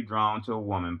primarily drawn to a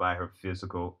woman by her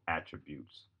physical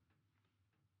attributes.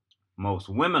 Most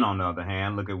women, on the other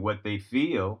hand, look at what they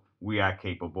feel we are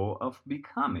capable of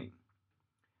becoming.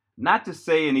 Not to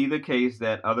say in either case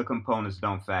that other components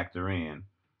don't factor in,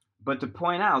 but to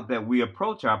point out that we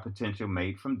approach our potential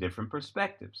mate from different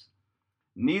perspectives.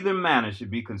 Neither manner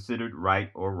should be considered right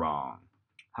or wrong.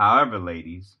 However,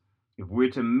 ladies, if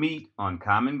we're to meet on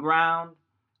common ground,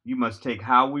 you must take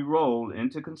how we roll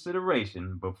into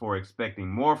consideration before expecting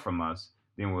more from us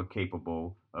than we're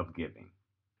capable of giving.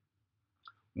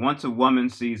 Once a woman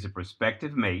sees a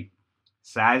prospective mate,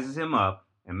 sizes him up,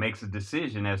 and makes a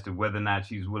decision as to whether or not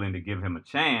she's willing to give him a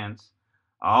chance,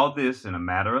 all this in a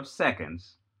matter of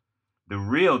seconds, the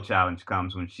real challenge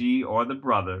comes when she or the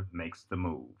brother makes the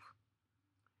move.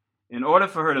 In order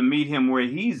for her to meet him where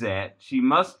he's at, she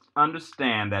must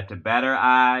understand that to bat her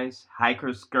eyes, hike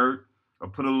her skirt, or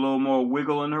put a little more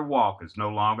wiggle in her walk is no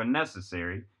longer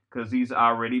necessary because he's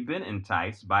already been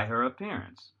enticed by her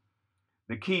appearance.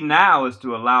 The key now is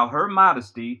to allow her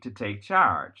modesty to take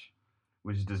charge,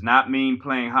 which does not mean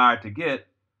playing hard to get,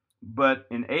 but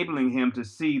enabling him to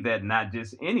see that not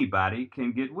just anybody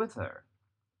can get with her.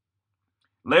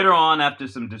 Later on, after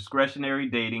some discretionary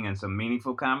dating and some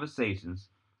meaningful conversations,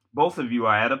 both of you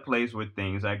are at a place where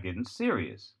things are getting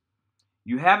serious.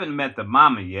 You haven't met the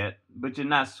mama yet, but you're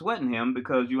not sweating him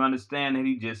because you understand that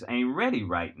he just ain't ready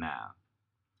right now.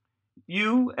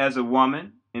 You, as a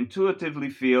woman, intuitively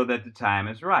feel that the time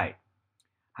is right.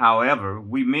 However,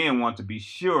 we men want to be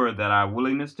sure that our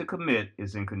willingness to commit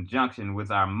is in conjunction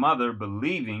with our mother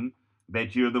believing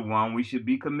that you're the one we should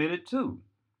be committed to.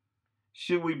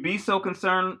 Should we be so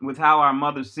concerned with how our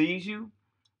mother sees you?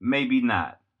 Maybe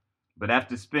not. But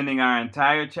after spending our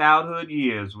entire childhood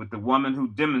years with the woman who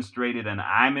demonstrated an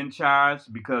I'm in charge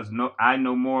because I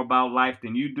know more about life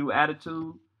than you do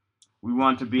attitude, we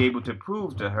want to be able to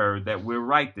prove to her that we're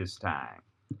right this time.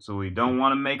 So we don't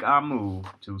want to make our move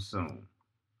too soon.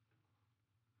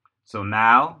 So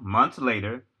now, months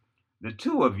later, the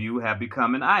two of you have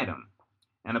become an item,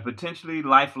 and a potentially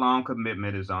lifelong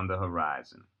commitment is on the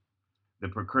horizon. The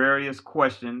precarious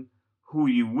question, who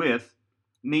you with,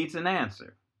 needs an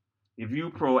answer. If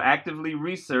you proactively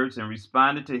researched and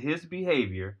responded to his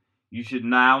behavior, you should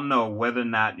now know whether or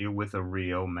not you're with a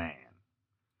real man.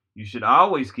 You should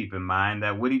always keep in mind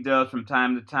that what he does from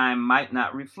time to time might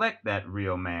not reflect that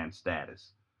real man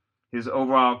status. His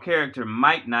overall character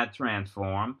might not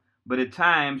transform, but at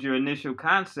times your initial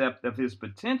concept of his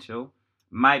potential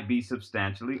might be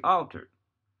substantially altered.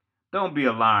 Don't be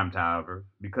alarmed, however,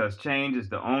 because change is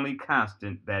the only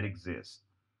constant that exists.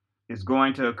 It's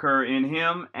going to occur in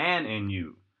him and in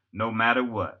you, no matter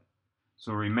what.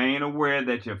 So remain aware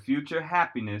that your future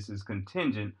happiness is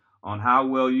contingent on how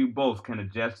well you both can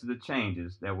adjust to the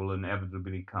changes that will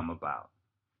inevitably come about.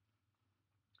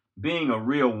 Being a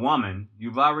real woman,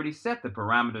 you've already set the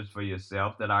parameters for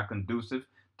yourself that are conducive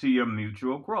to your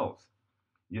mutual growth.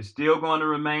 You're still going to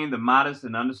remain the modest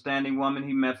and understanding woman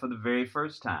he met for the very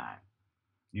first time.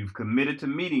 You've committed to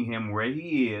meeting him where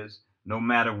he is, no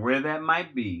matter where that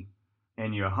might be,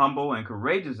 and you're humble and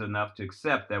courageous enough to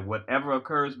accept that whatever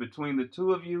occurs between the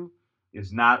two of you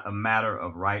is not a matter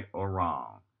of right or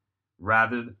wrong.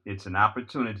 Rather, it's an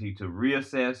opportunity to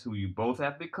reassess who you both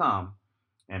have become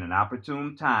and an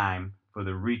opportune time for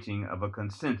the reaching of a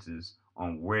consensus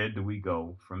on where do we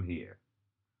go from here.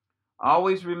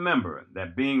 Always remember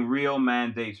that being real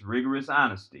mandates rigorous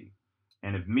honesty,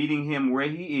 and if meeting him where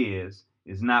he is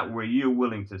not where you're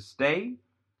willing to stay,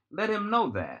 let him know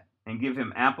that and give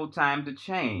him ample time to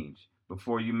change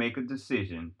before you make a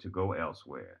decision to go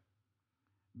elsewhere.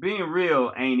 Being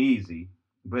real ain't easy,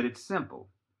 but it's simple.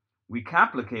 We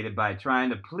complicate it by trying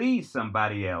to please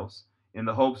somebody else in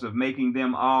the hopes of making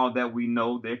them all that we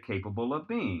know they're capable of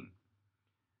being.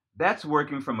 That's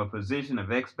working from a position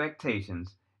of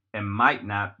expectations and might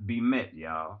not be met,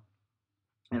 y'all.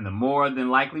 And the more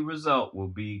than likely result will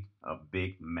be a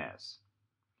big mess.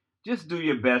 Just do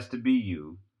your best to be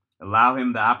you. Allow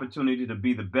him the opportunity to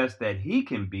be the best that he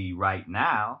can be right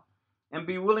now, and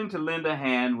be willing to lend a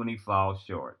hand when he falls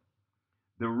short.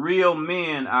 The real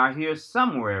men are here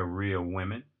somewhere, real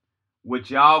women.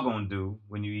 What y'all gonna do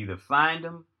when you either find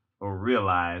them or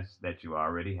realize that you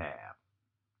already have?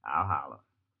 I'll holler.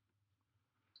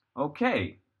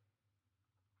 Okay,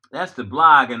 that's the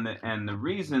blog, and the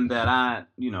reason that I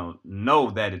know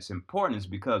that it's important is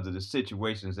because of the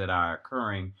situations that are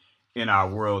occurring in our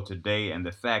world today, and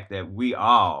the fact that we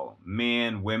all,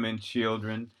 men, women,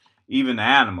 children, even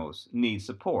animals, need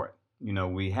support.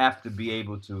 We have to be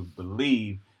able to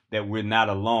believe that we're not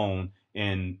alone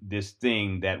in this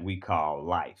thing that we call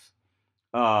life.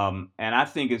 And I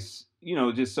think it's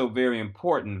just so very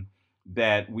important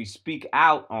that we speak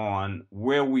out on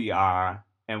where we are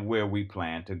and where we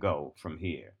plan to go from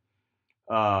here.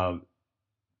 Uh,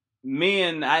 Me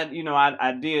and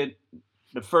I did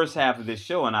the first half of this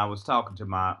show, and I was talking to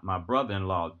my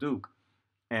brother-in-law Duke,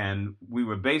 and we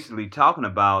were basically talking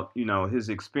about his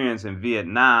experience in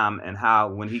Vietnam and how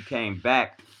when he came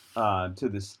back to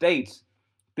the States,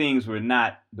 things were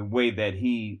not the way that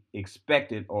he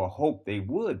expected or hoped they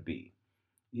would be.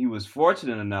 He was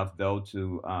fortunate enough, though,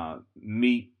 to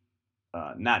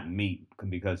not meet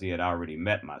because he had already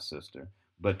met my sister,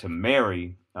 but to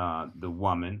marry the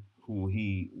woman who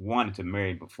he wanted to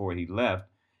marry before he left.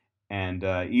 And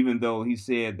even though he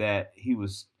said that he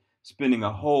was spending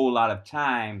a whole lot of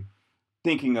time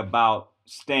thinking about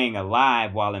staying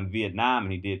alive while in Vietnam,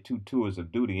 and he did 2 tours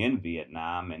of duty in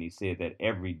Vietnam, and he said that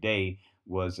every day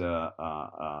was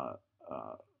a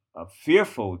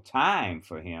fearful time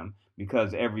for him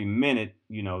because every minute,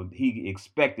 he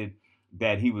expected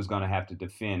that he was going to have to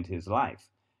defend his life,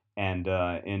 and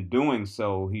in doing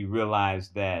so, he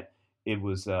realized that it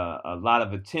was a lot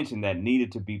of attention that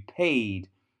needed to be paid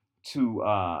to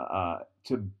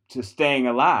staying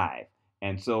alive.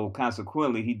 And so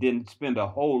consequently, he didn't spend a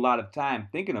whole lot of time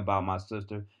thinking about my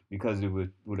sister because it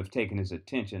would have taken his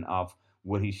attention off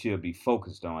what he should be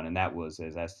focused on, and that was,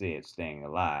 as I said, staying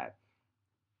alive.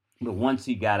 But once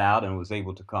he got out and was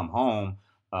able to come home,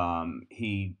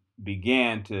 he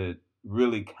began to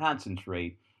really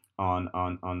concentrate on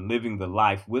living the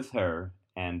life with her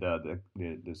and the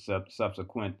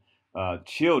subsequent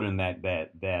children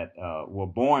that were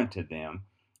born to them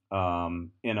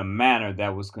in a manner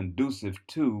that was conducive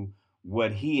to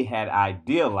what he had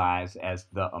idealized as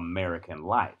the American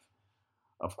life.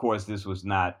 Of course, this was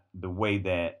not the way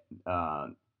that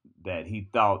he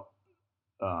thought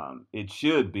it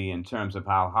should be in terms of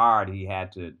how hard he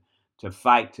had to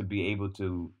fight to be able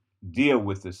to deal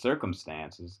with the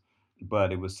circumstances,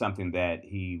 but it was something that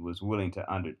he was willing to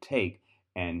undertake,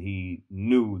 and he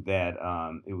knew that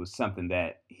it was something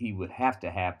that he would have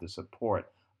to have the support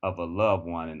of a loved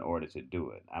one in order to do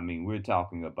it. I mean, we're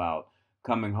talking about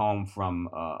coming home from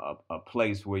a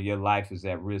place where your life is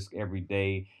at risk every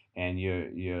day, and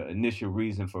your initial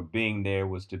reason for being there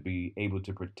was to be able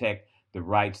to protect the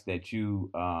rights that you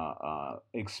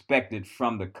expected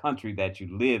from the country that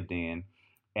you lived in,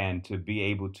 and to be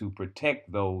able to protect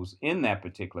those in that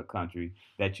particular country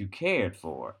that you cared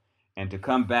for, and to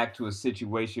come back to a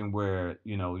situation where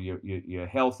your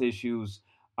health issues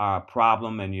are a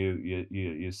problem, and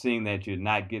you're seeing that you're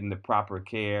not getting the proper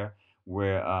care,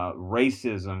 where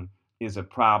racism is a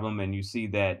problem, and you see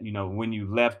that when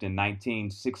you left in the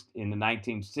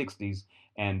 1960s,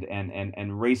 and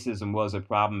racism was a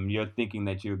problem. You're thinking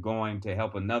that you're going to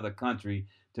help another country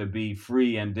to be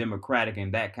free and democratic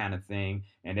and that kind of thing,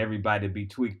 and everybody to be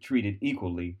treated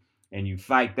equally. And you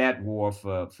fight that war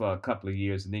for a couple of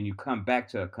years, and then you come back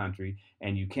to a country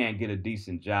and you can't get a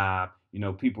decent job.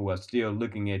 People are still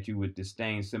looking at you with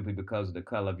disdain simply because of the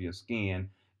color of your skin,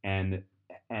 and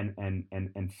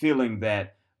and feeling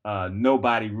that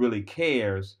nobody really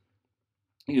cares,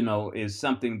 is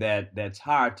something that's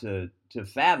hard to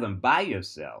fathom by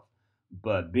yourself.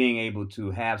 But being able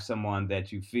to have someone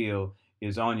that you feel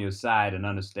is on your side and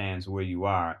understands where you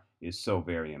are is so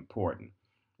very important.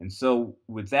 And so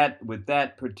with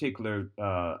that particular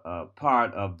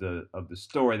part of the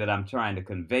story that I'm trying to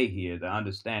convey here, the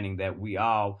understanding that we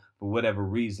all, for whatever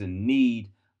reason, need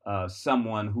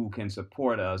someone who can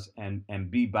support us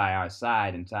and be by our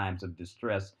side in times of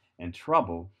distress and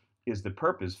trouble, is the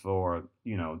purpose for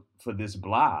this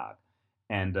blog.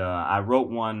 And I wrote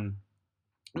one,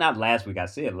 not last week. I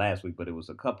said last week, but it was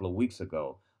a couple of weeks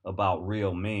ago, about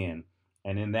real men.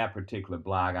 And in that particular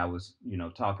blog, I was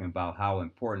talking about how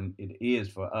important it is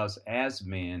for us as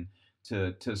men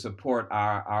to support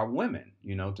our women,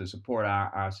 to support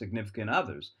our significant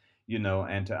others,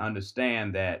 and to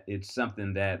understand that it's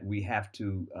something that we have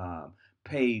to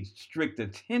pay strict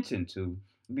attention to,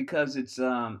 because it's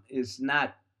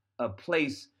not a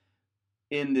place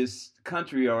in this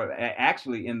country, or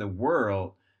actually in the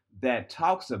world, that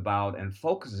talks about and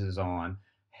focuses on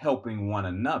helping one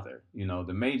another.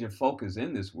 The major focus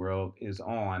in this world is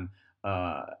on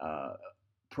uh,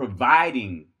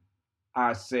 providing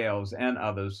ourselves and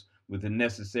others with the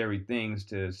necessary things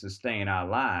to sustain our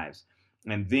lives.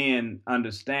 And then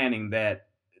understanding that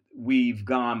we've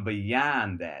gone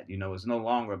beyond that. It's no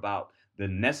longer about the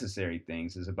necessary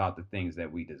things, it's about the things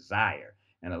that we desire.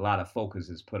 And a lot of focus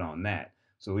is put on that.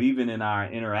 So even in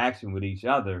our interaction with each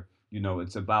other,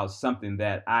 it's about something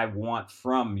that I want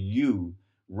from you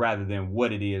rather than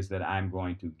what it is that I'm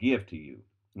going to give to you.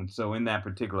 And so in that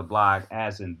particular blog,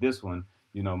 as in this one,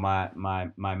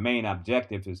 my main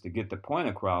objective is to get the point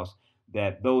across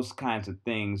that those kinds of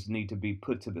things need to be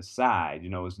put to the side.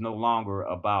 It's no longer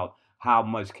about how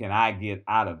much can I get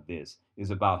out of this. It's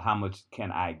about how much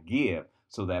can I give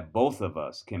so that both of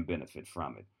us can benefit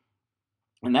from it.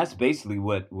 And that's basically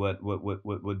what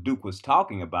Duke was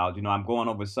talking about. I'm going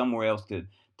over somewhere else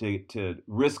to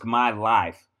risk my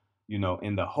life,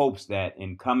 in the hopes that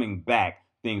in coming back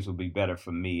things will be better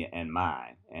for me and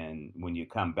mine. And when you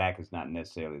come back, it's not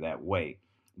necessarily that way.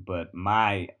 But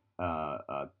my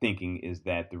thinking is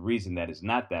that the reason that it's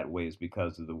not that way is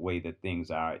because of the way that things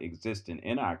are existing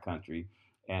in our country,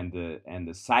 and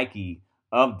the psyche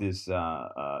of this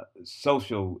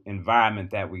social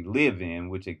environment that we live in,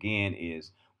 which again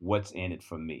is what's in it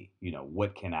for me?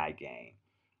 What can I gain?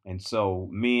 And so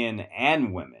men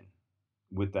and women,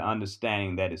 with the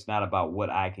understanding that it's not about what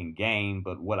I can gain,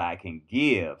 but what I can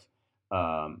give,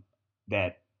 um,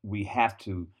 that we have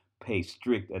to pay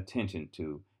strict attention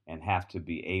to and have to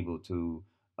be able to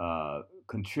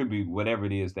contribute whatever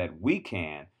it is that we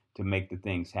can to make the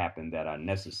things happen that are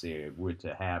necessary if we're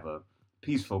to have a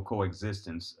peaceful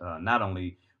coexistence, not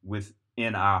only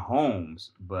within our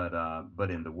homes, but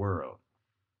in the world.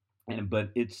 But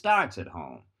it starts at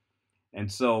home. And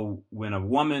so when a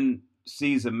woman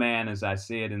sees a man, as I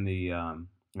said in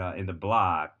the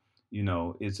blog,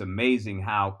 it's amazing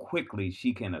how quickly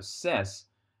she can assess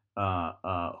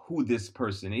who this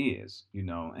person is,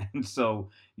 And so,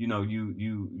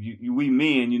 we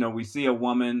men, we see a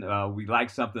woman, we like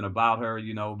something about her,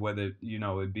 whether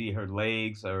it be her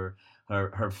legs or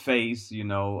her face,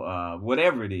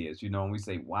 whatever it is, and we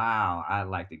say, wow, I'd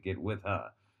like to get with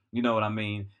her. You know what I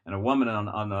mean? And a woman,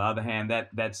 on the other hand,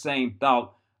 that same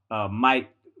thought might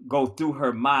go through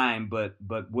her mind, but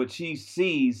what she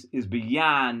sees is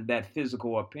beyond that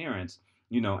physical appearance,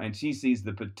 and she sees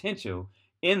the potential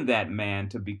in that man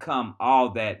to become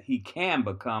all that he can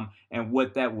become, and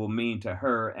what that will mean to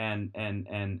her and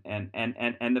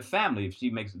the family if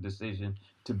she makes a decision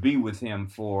to be with him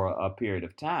for a period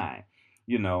of time,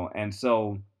 and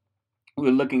so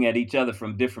we're looking at each other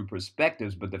from different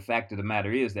perspectives, but the fact of the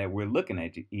matter is that we're looking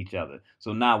at each other.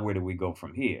 So now where do we go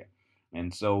from here?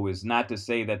 And so it's not to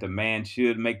say that the man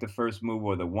should make the first move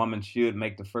or the woman should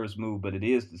make the first move, but it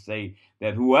is to say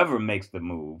that whoever makes the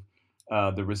move,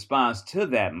 the response to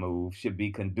that move should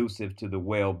be conducive to the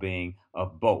well-being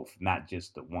of both, not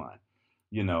just the one.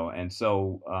 And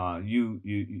so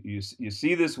you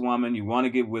see this woman, you want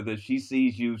to get with her, she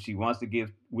sees you, she wants to get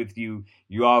with you,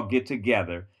 you all get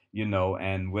together,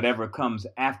 and whatever comes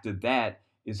after that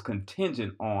is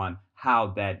contingent on how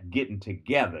that getting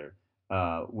together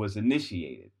was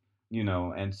initiated,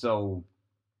 and so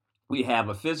we have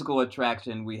a physical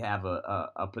attraction, we have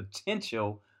a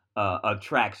potential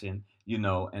attraction,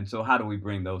 and so how do we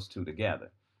bring those two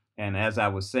together? And as I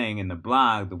was saying in the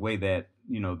blog, the way that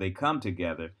they come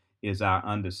together is our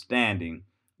understanding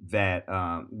that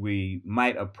we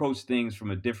might approach things from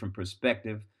a different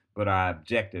perspective, but our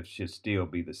objective should still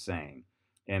be the same.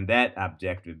 And that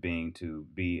objective being to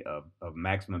be of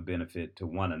maximum benefit to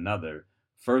one another,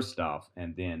 first off,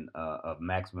 and then of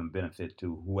maximum benefit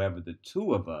to whoever the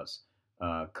two of us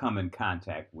come in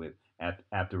contact with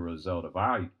at the result of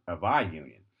our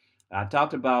union. I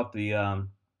talked about the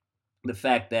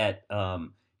fact that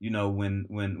when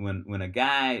a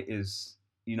guy is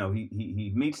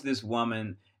he meets this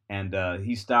woman and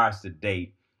he starts to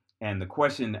date, and the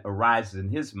question arises in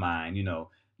his mind,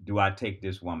 do I take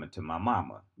this woman to my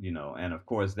mama? And of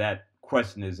course that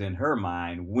question is in her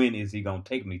mind, when is he going to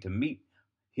take me to meet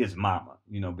his mama?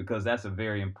 Because that's a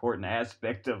very important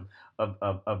aspect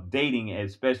of dating,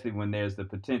 especially when there's the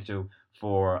potential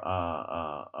for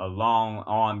a long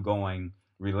ongoing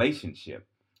relationship.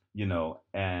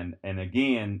 And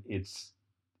again, it's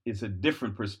a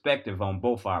different perspective on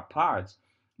both our parts,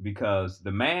 because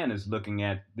the man is looking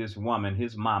at this woman,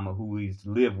 his mama, who he's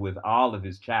lived with all of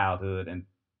his childhood and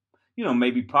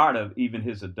maybe part of even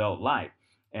his adult life.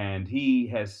 And he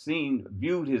has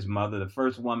viewed his mother, the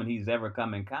first woman he's ever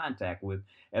come in contact with,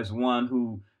 as one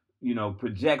who,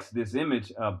 projects this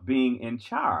image of being in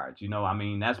charge. I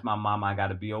mean, that's my mom. I got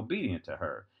to be obedient to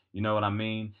her. You know what I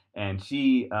mean? And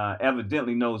she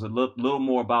evidently knows a little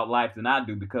more about life than I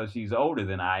do, because she's older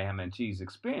than I am and she's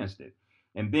experienced it.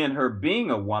 And then her being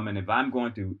a woman, if I'm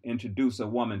going to introduce a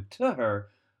woman to her,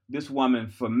 this woman,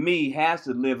 for me, has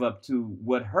to live up to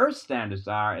what her standards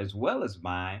are as well as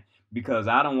mine, because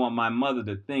I don't want my mother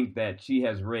to think that she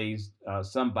has raised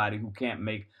somebody who can't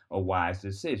make a wise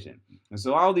decision. And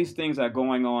so all these things are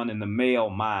going on in the male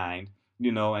mind,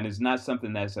 and it's not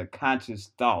something that's a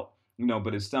conscious thought,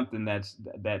 but it's something that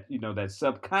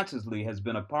subconsciously has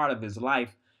been a part of his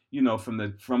life,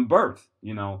 from birth,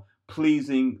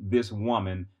 pleasing this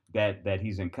woman that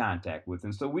he's in contact with.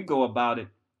 And so we go about it,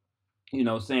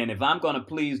 saying, if I'm going to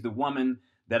please the woman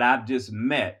that I've just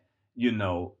met,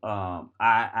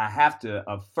 I have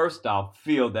to first off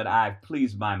feel that I've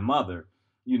pleased my mother,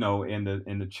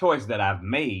 in the choice that I've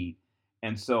made.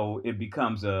 And so it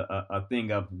becomes a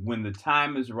thing of, when the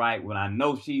time is right, when I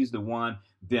know she's the one,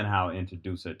 then I'll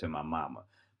introduce her to my mama.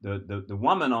 The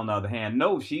woman, on the other hand,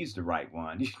 knows she's the right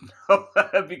one,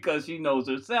 because she knows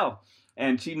herself.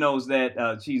 And she knows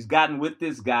that she's gotten with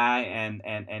this guy,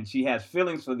 and she has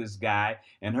feelings for this guy.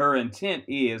 And her intent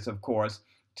is, of course,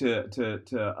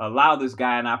 to allow this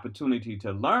guy an opportunity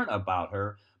to learn about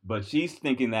her, But she's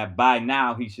thinking that by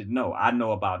now he should know. I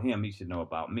know about him, he should know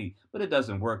about me. But it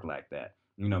doesn't work like that,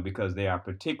 because there are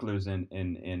particulars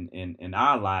in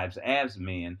our lives as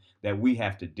men that we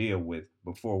have to deal with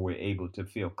before we're able to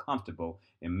feel comfortable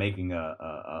in making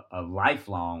a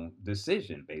lifelong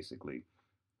decision, basically.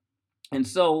 And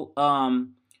so,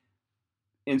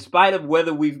 in spite of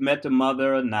whether we've met the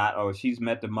mother or not, or she's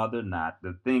met the mother or not,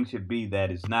 the thing should be that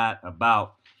it's not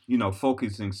about,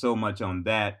 focusing so much on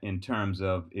that in terms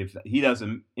of if he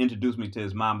doesn't introduce me to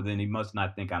his mama, then he must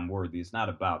not think I'm worthy. It's not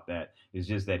about that. It's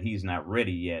just that he's not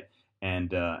ready yet.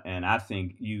 And I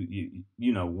think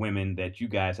women, that you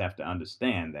guys have to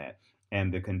understand that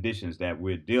and the conditions that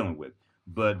we're dealing with.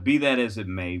 But be that as it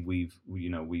may, we've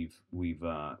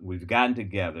gotten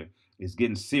together. It's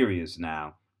getting serious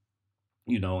now,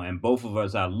 and both of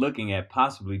us are looking at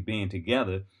possibly being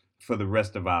together for the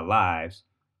rest of our lives,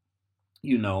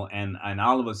 and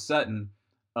all of a sudden,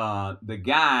 the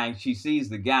guy, she sees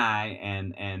the guy,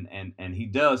 and he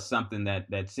does something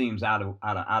that seems out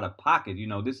of pocket.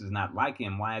 This is not like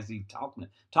him. Why is he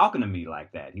talking to me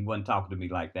like that? He wasn't talking to me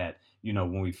like that,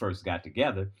 when we first got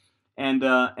together. And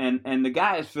the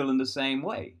guy is feeling the same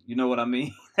way. You know what I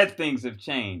mean? That things have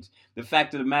changed. The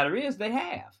fact of the matter is they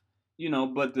have.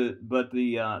 But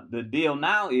the deal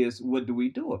now is, what do we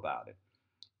do about it?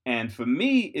 And for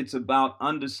me, it's about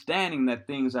understanding that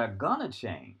things are gonna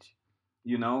change.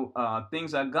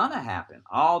 Things are gonna happen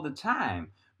all the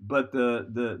time. But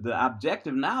the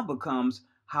objective now becomes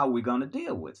how we're gonna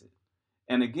deal with it.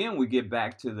 And again, we get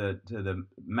back to the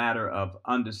matter of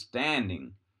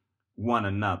understanding one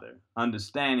another,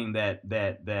 understanding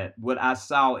that what I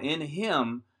saw in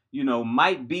him,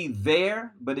 might be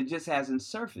there, but it just hasn't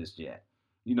surfaced yet.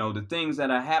 The things that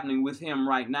are happening with him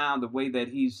right now, the way that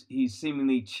he's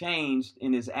seemingly changed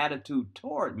in his attitude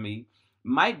toward me,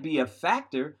 might be a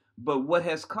factor. But what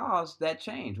has caused that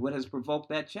change? What has provoked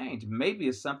that change? Maybe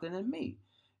it's something in me.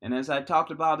 And as I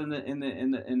talked about in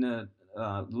the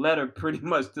letter, pretty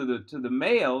much to the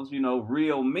males,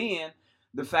 real men,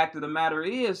 the fact of the matter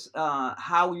is,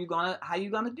 how you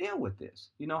gonna deal with this?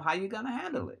 How you gonna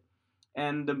handle it?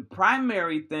 And the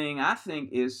primary thing, I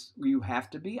think, is you have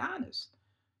to be honest.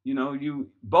 You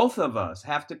both of us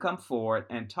have to come forward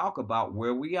and talk about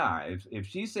where we are. If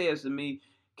she says to me,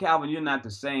 Calvin, you're not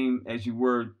the same as you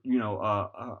were,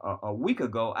 a week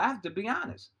ago, I have to be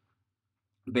honest.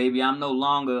 Baby, I'm no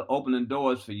longer opening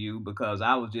doors for you, because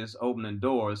I was just opening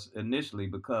doors initially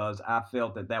because I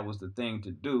felt that was the thing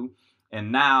to do.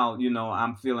 And now,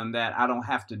 I'm feeling that I don't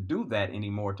have to do that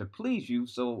anymore to please you.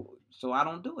 So I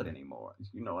don't do it anymore.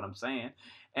 You know what I'm saying?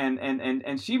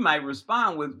 And she might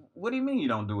respond with, what do you mean you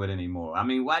don't do it anymore? I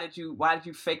mean, why did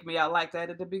you fake me out like that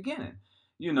at the beginning?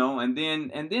 And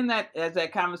then that, as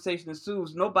that conversation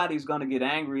ensues, nobody's gonna get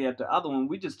angry at the other one.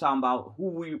 We just talking about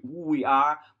who we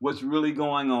are, what's really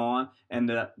going on, and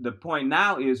the point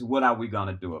now is, what are we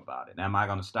gonna do about it? Am I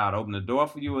gonna start opening the door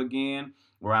for you again,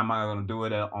 or am I gonna do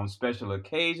it on special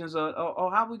occasions, or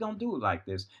how are we gonna do it like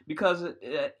this? Because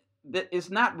it's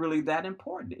not really that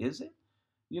important, is it?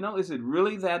 Is it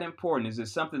really that important? Is it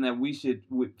something that we should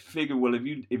figure? Well,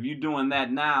 if you're doing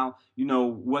that now,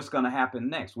 what's going to happen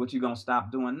next? What you going to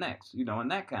stop doing next?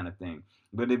 And that kind of thing.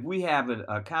 But if we have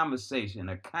a conversation,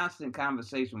 a constant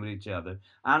conversation with each other,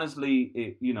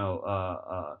 honestly,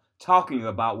 talking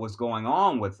about what's going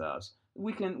on with us,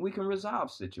 we can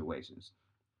resolve situations.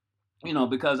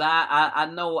 Because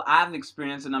I know I've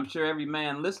experienced, and I'm sure every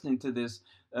man listening to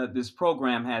this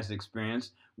program has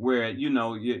experienced, where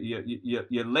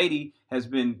your lady has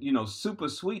been super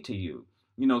sweet to you.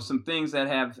 Some things that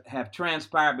have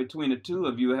transpired between the two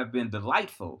of you have been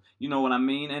delightful. You know what I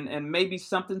mean? And maybe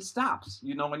something stops.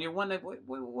 And you're wondering,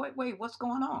 wait, what's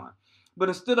going on? But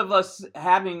instead of us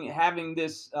having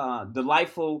this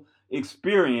delightful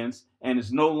experience, and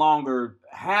it's no longer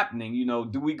happening,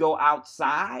 do we go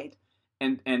outside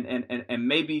and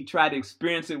maybe try to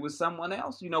experience it with someone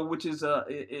else, which is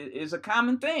a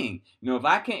common thing. If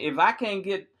I can't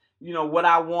get what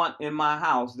I want in my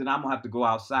house, then I'm gonna have to go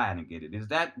outside and get it. Is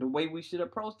that the way we should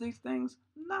approach these things?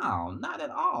 No, not at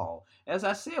all. As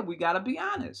I said, we gotta be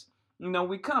honest.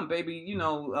 We come, baby.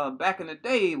 Back in the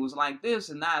day it was like this,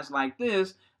 and now it's like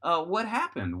this. What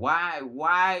happened? Why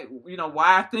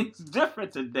are things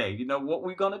different today? What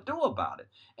we gonna do about it?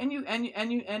 And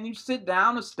you sit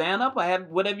down or stand up or have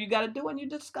whatever you got to do, and you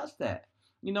discuss that.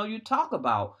 You talk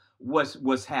about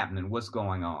what's happening, what's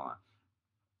going on,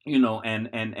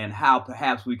 and how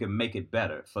perhaps we can make it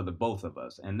better for the both of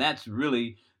us. And that's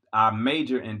really our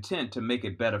major intent, to make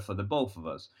it better for the both of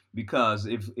us. Because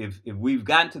if we've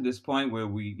gotten to this point where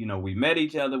we met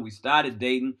each other, we started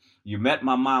dating, you met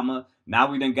my mama, Now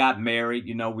we done got married.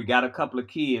 We got a couple of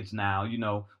kids now.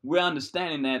 We're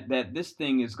understanding that this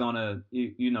thing is gonna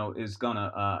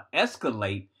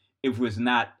escalate if it's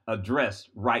not addressed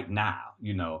right now.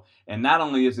 And not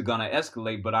only is it gonna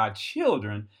escalate, but our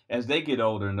children, as they get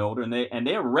older and older, and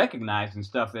they're recognizing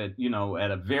stuff at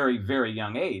a very, very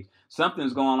young age.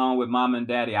 Something's going on with mom and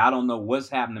daddy. I don't know what's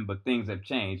happening, but things have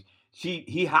changed.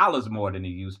 He hollers more than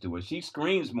he used to, or she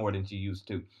screams more than she used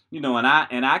to. And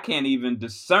I can't even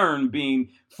discern, being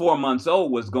 4 months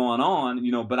old, what's going on.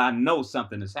 But I know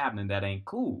something is happening that ain't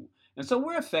cool. And so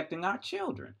we're affecting our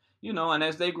children. And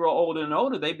as they grow older and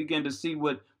older, they begin to see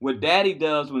what daddy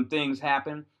does when things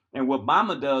happen, and what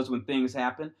mama does when things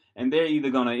happen, and they're either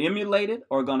going to emulate it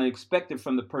or going to expect it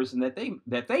from the person that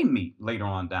they meet later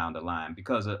on down the line,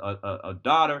 because a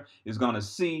daughter is going to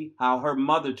see how her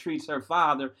mother treats her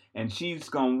father, and she's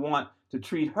going to want to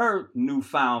treat her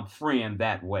newfound friend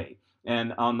that way.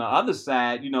 And on the other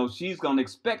side, she's going to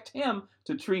expect him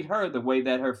to treat her the way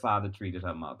that her father treated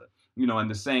her mother. And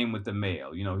the same with the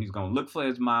male. He's going to look for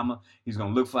his mama. He's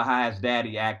going to look for how his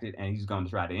daddy acted, and he's going to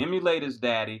try to emulate his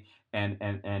daddy,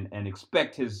 and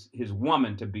expect his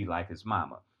woman to be like his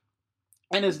mama.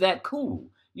 And is that cool?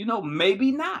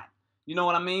 Maybe not. You know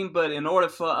what I mean? But in order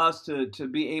for us to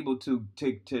be able to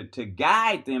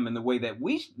guide them in the way that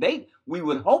we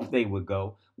would hope they would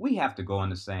go, we have to go in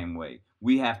the same way.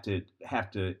 We have to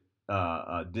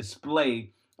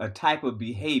display a type of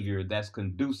behavior that's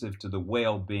conducive to the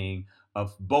well-being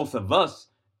of both of us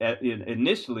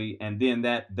initially, and then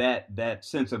that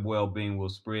sense of well-being will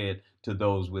spread to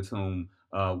those with whom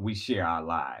we share our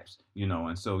lives.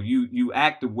 And so you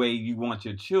act the way you want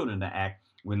your children to act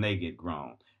when they get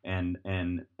grown.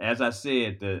 And as I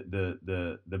said,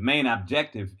 the main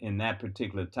objective in that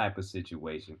particular type of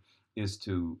situation is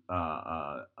to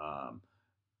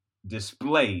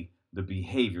display the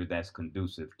behavior that's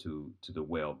conducive to the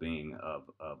well-being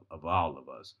of all of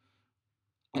us.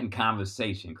 And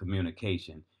conversation,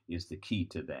 communication is the key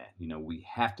to that. We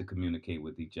have to communicate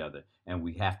with each other, and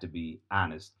we have to be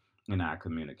honest in our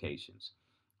communications.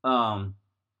 And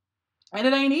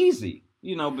it ain't easy,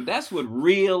 but that's what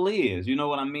real is. You know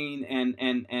what I mean?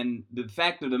 And the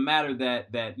fact of the matter that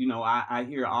I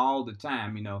hear all the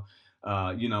time,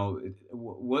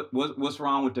 what's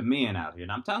wrong with the men out here?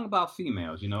 And I'm talking about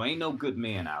females. Ain't no good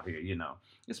men out here.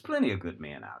 There's plenty of good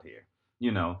men out here.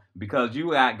 Because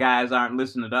you guys aren't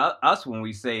listening to us when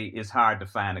we say it's hard to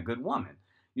find a good woman.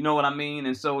 You know what I mean?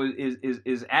 And so it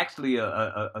is actually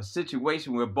a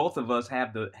situation where both of us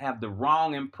have the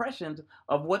wrong impressions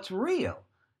of what's real.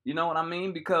 You know what I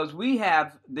mean? Because we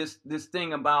have this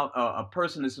thing about a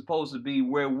person is supposed to be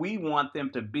where we want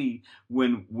them to be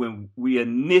when we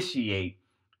initiate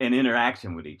an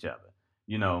interaction with each other.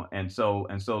 And so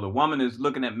the woman is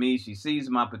looking at me, she sees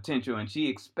my potential, and she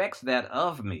expects that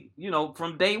of me,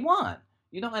 from day one.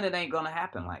 And it ain't gonna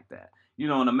happen like that.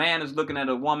 And a man is looking at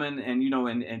a woman, and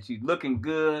and she's looking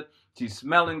good, she's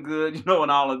smelling good,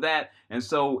 and all of that. And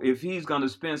so if he's gonna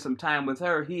spend some time with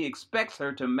her, he expects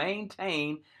her to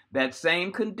maintain that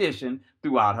same condition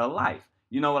throughout her life.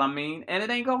 You know what I mean? And it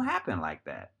ain't gonna happen like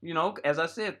that. As I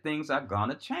said, things are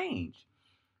gonna change.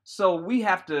 So we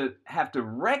have to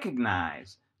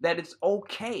recognize that it's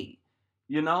okay.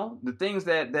 The things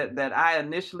that I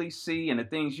initially see and the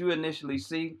things you initially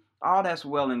see, all that's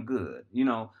well and good,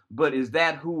 but is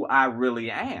that who I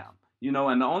really am?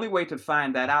 And the only way to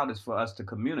find that out is for us to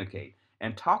communicate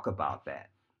and talk about that.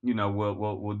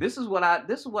 Well, this is what I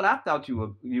thought you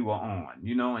were on,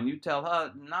 and you tell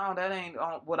her, no, that ain't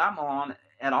what I'm on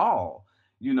at all.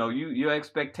 Your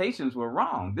expectations were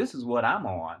wrong. This is what I'm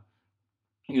on.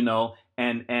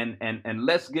 And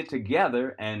let's get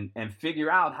together and figure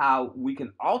out how we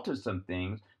can alter some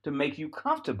things to make you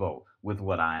comfortable with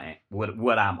what I'm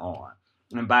on.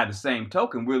 And by the same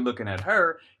token, we're looking at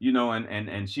her,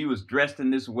 and she was dressed in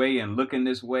this way and looking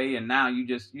this way, and now you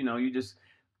just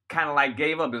kind of like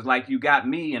gave up. It's like you got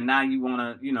me, and now you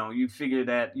want to, you figure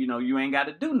that, you ain't got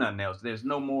to do nothing else. There's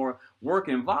no more work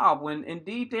involved, when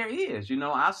indeed there is.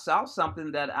 I saw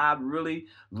something that I really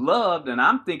loved, and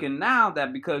I'm thinking now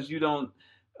that because you don't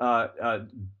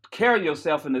carry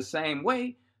yourself in the same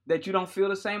way, that you don't feel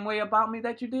the same way about me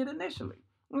that you did initially.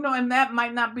 And that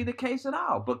might not be the case at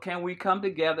all. But can we come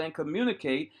together and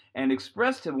communicate and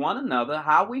express to one another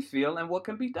how we feel and what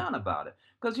can be done about it?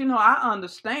 Because, I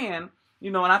understand,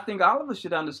 and I think all of us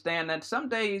should understand that some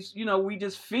days, we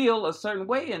just feel a certain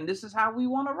way, and this is how we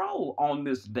want to roll on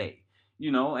this day,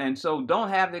 and so don't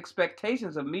have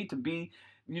expectations of me to be,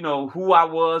 who I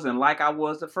was and like I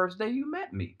was the first day you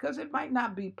met me, because it might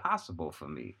not be possible for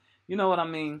me. You know what I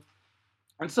mean?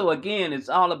 And so again, it's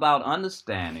all about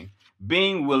understanding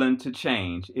being willing to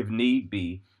change if need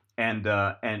be, and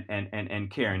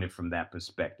carrying it from that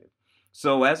perspective.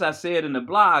 So as I said in the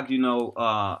blog,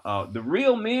 the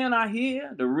real men are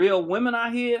here, the real women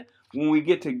are here. When we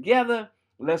get together,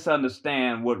 let's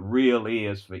understand what real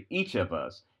is for each of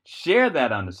us. Share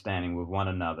that understanding with one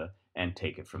another and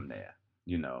take it from there.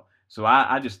 So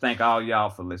I just thank all y'all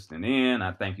for listening in.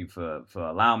 I thank you for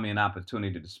allowing me an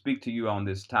opportunity to speak to you on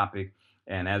this topic.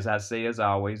 And as I say, as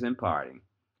always, in parting,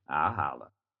 I'll holler.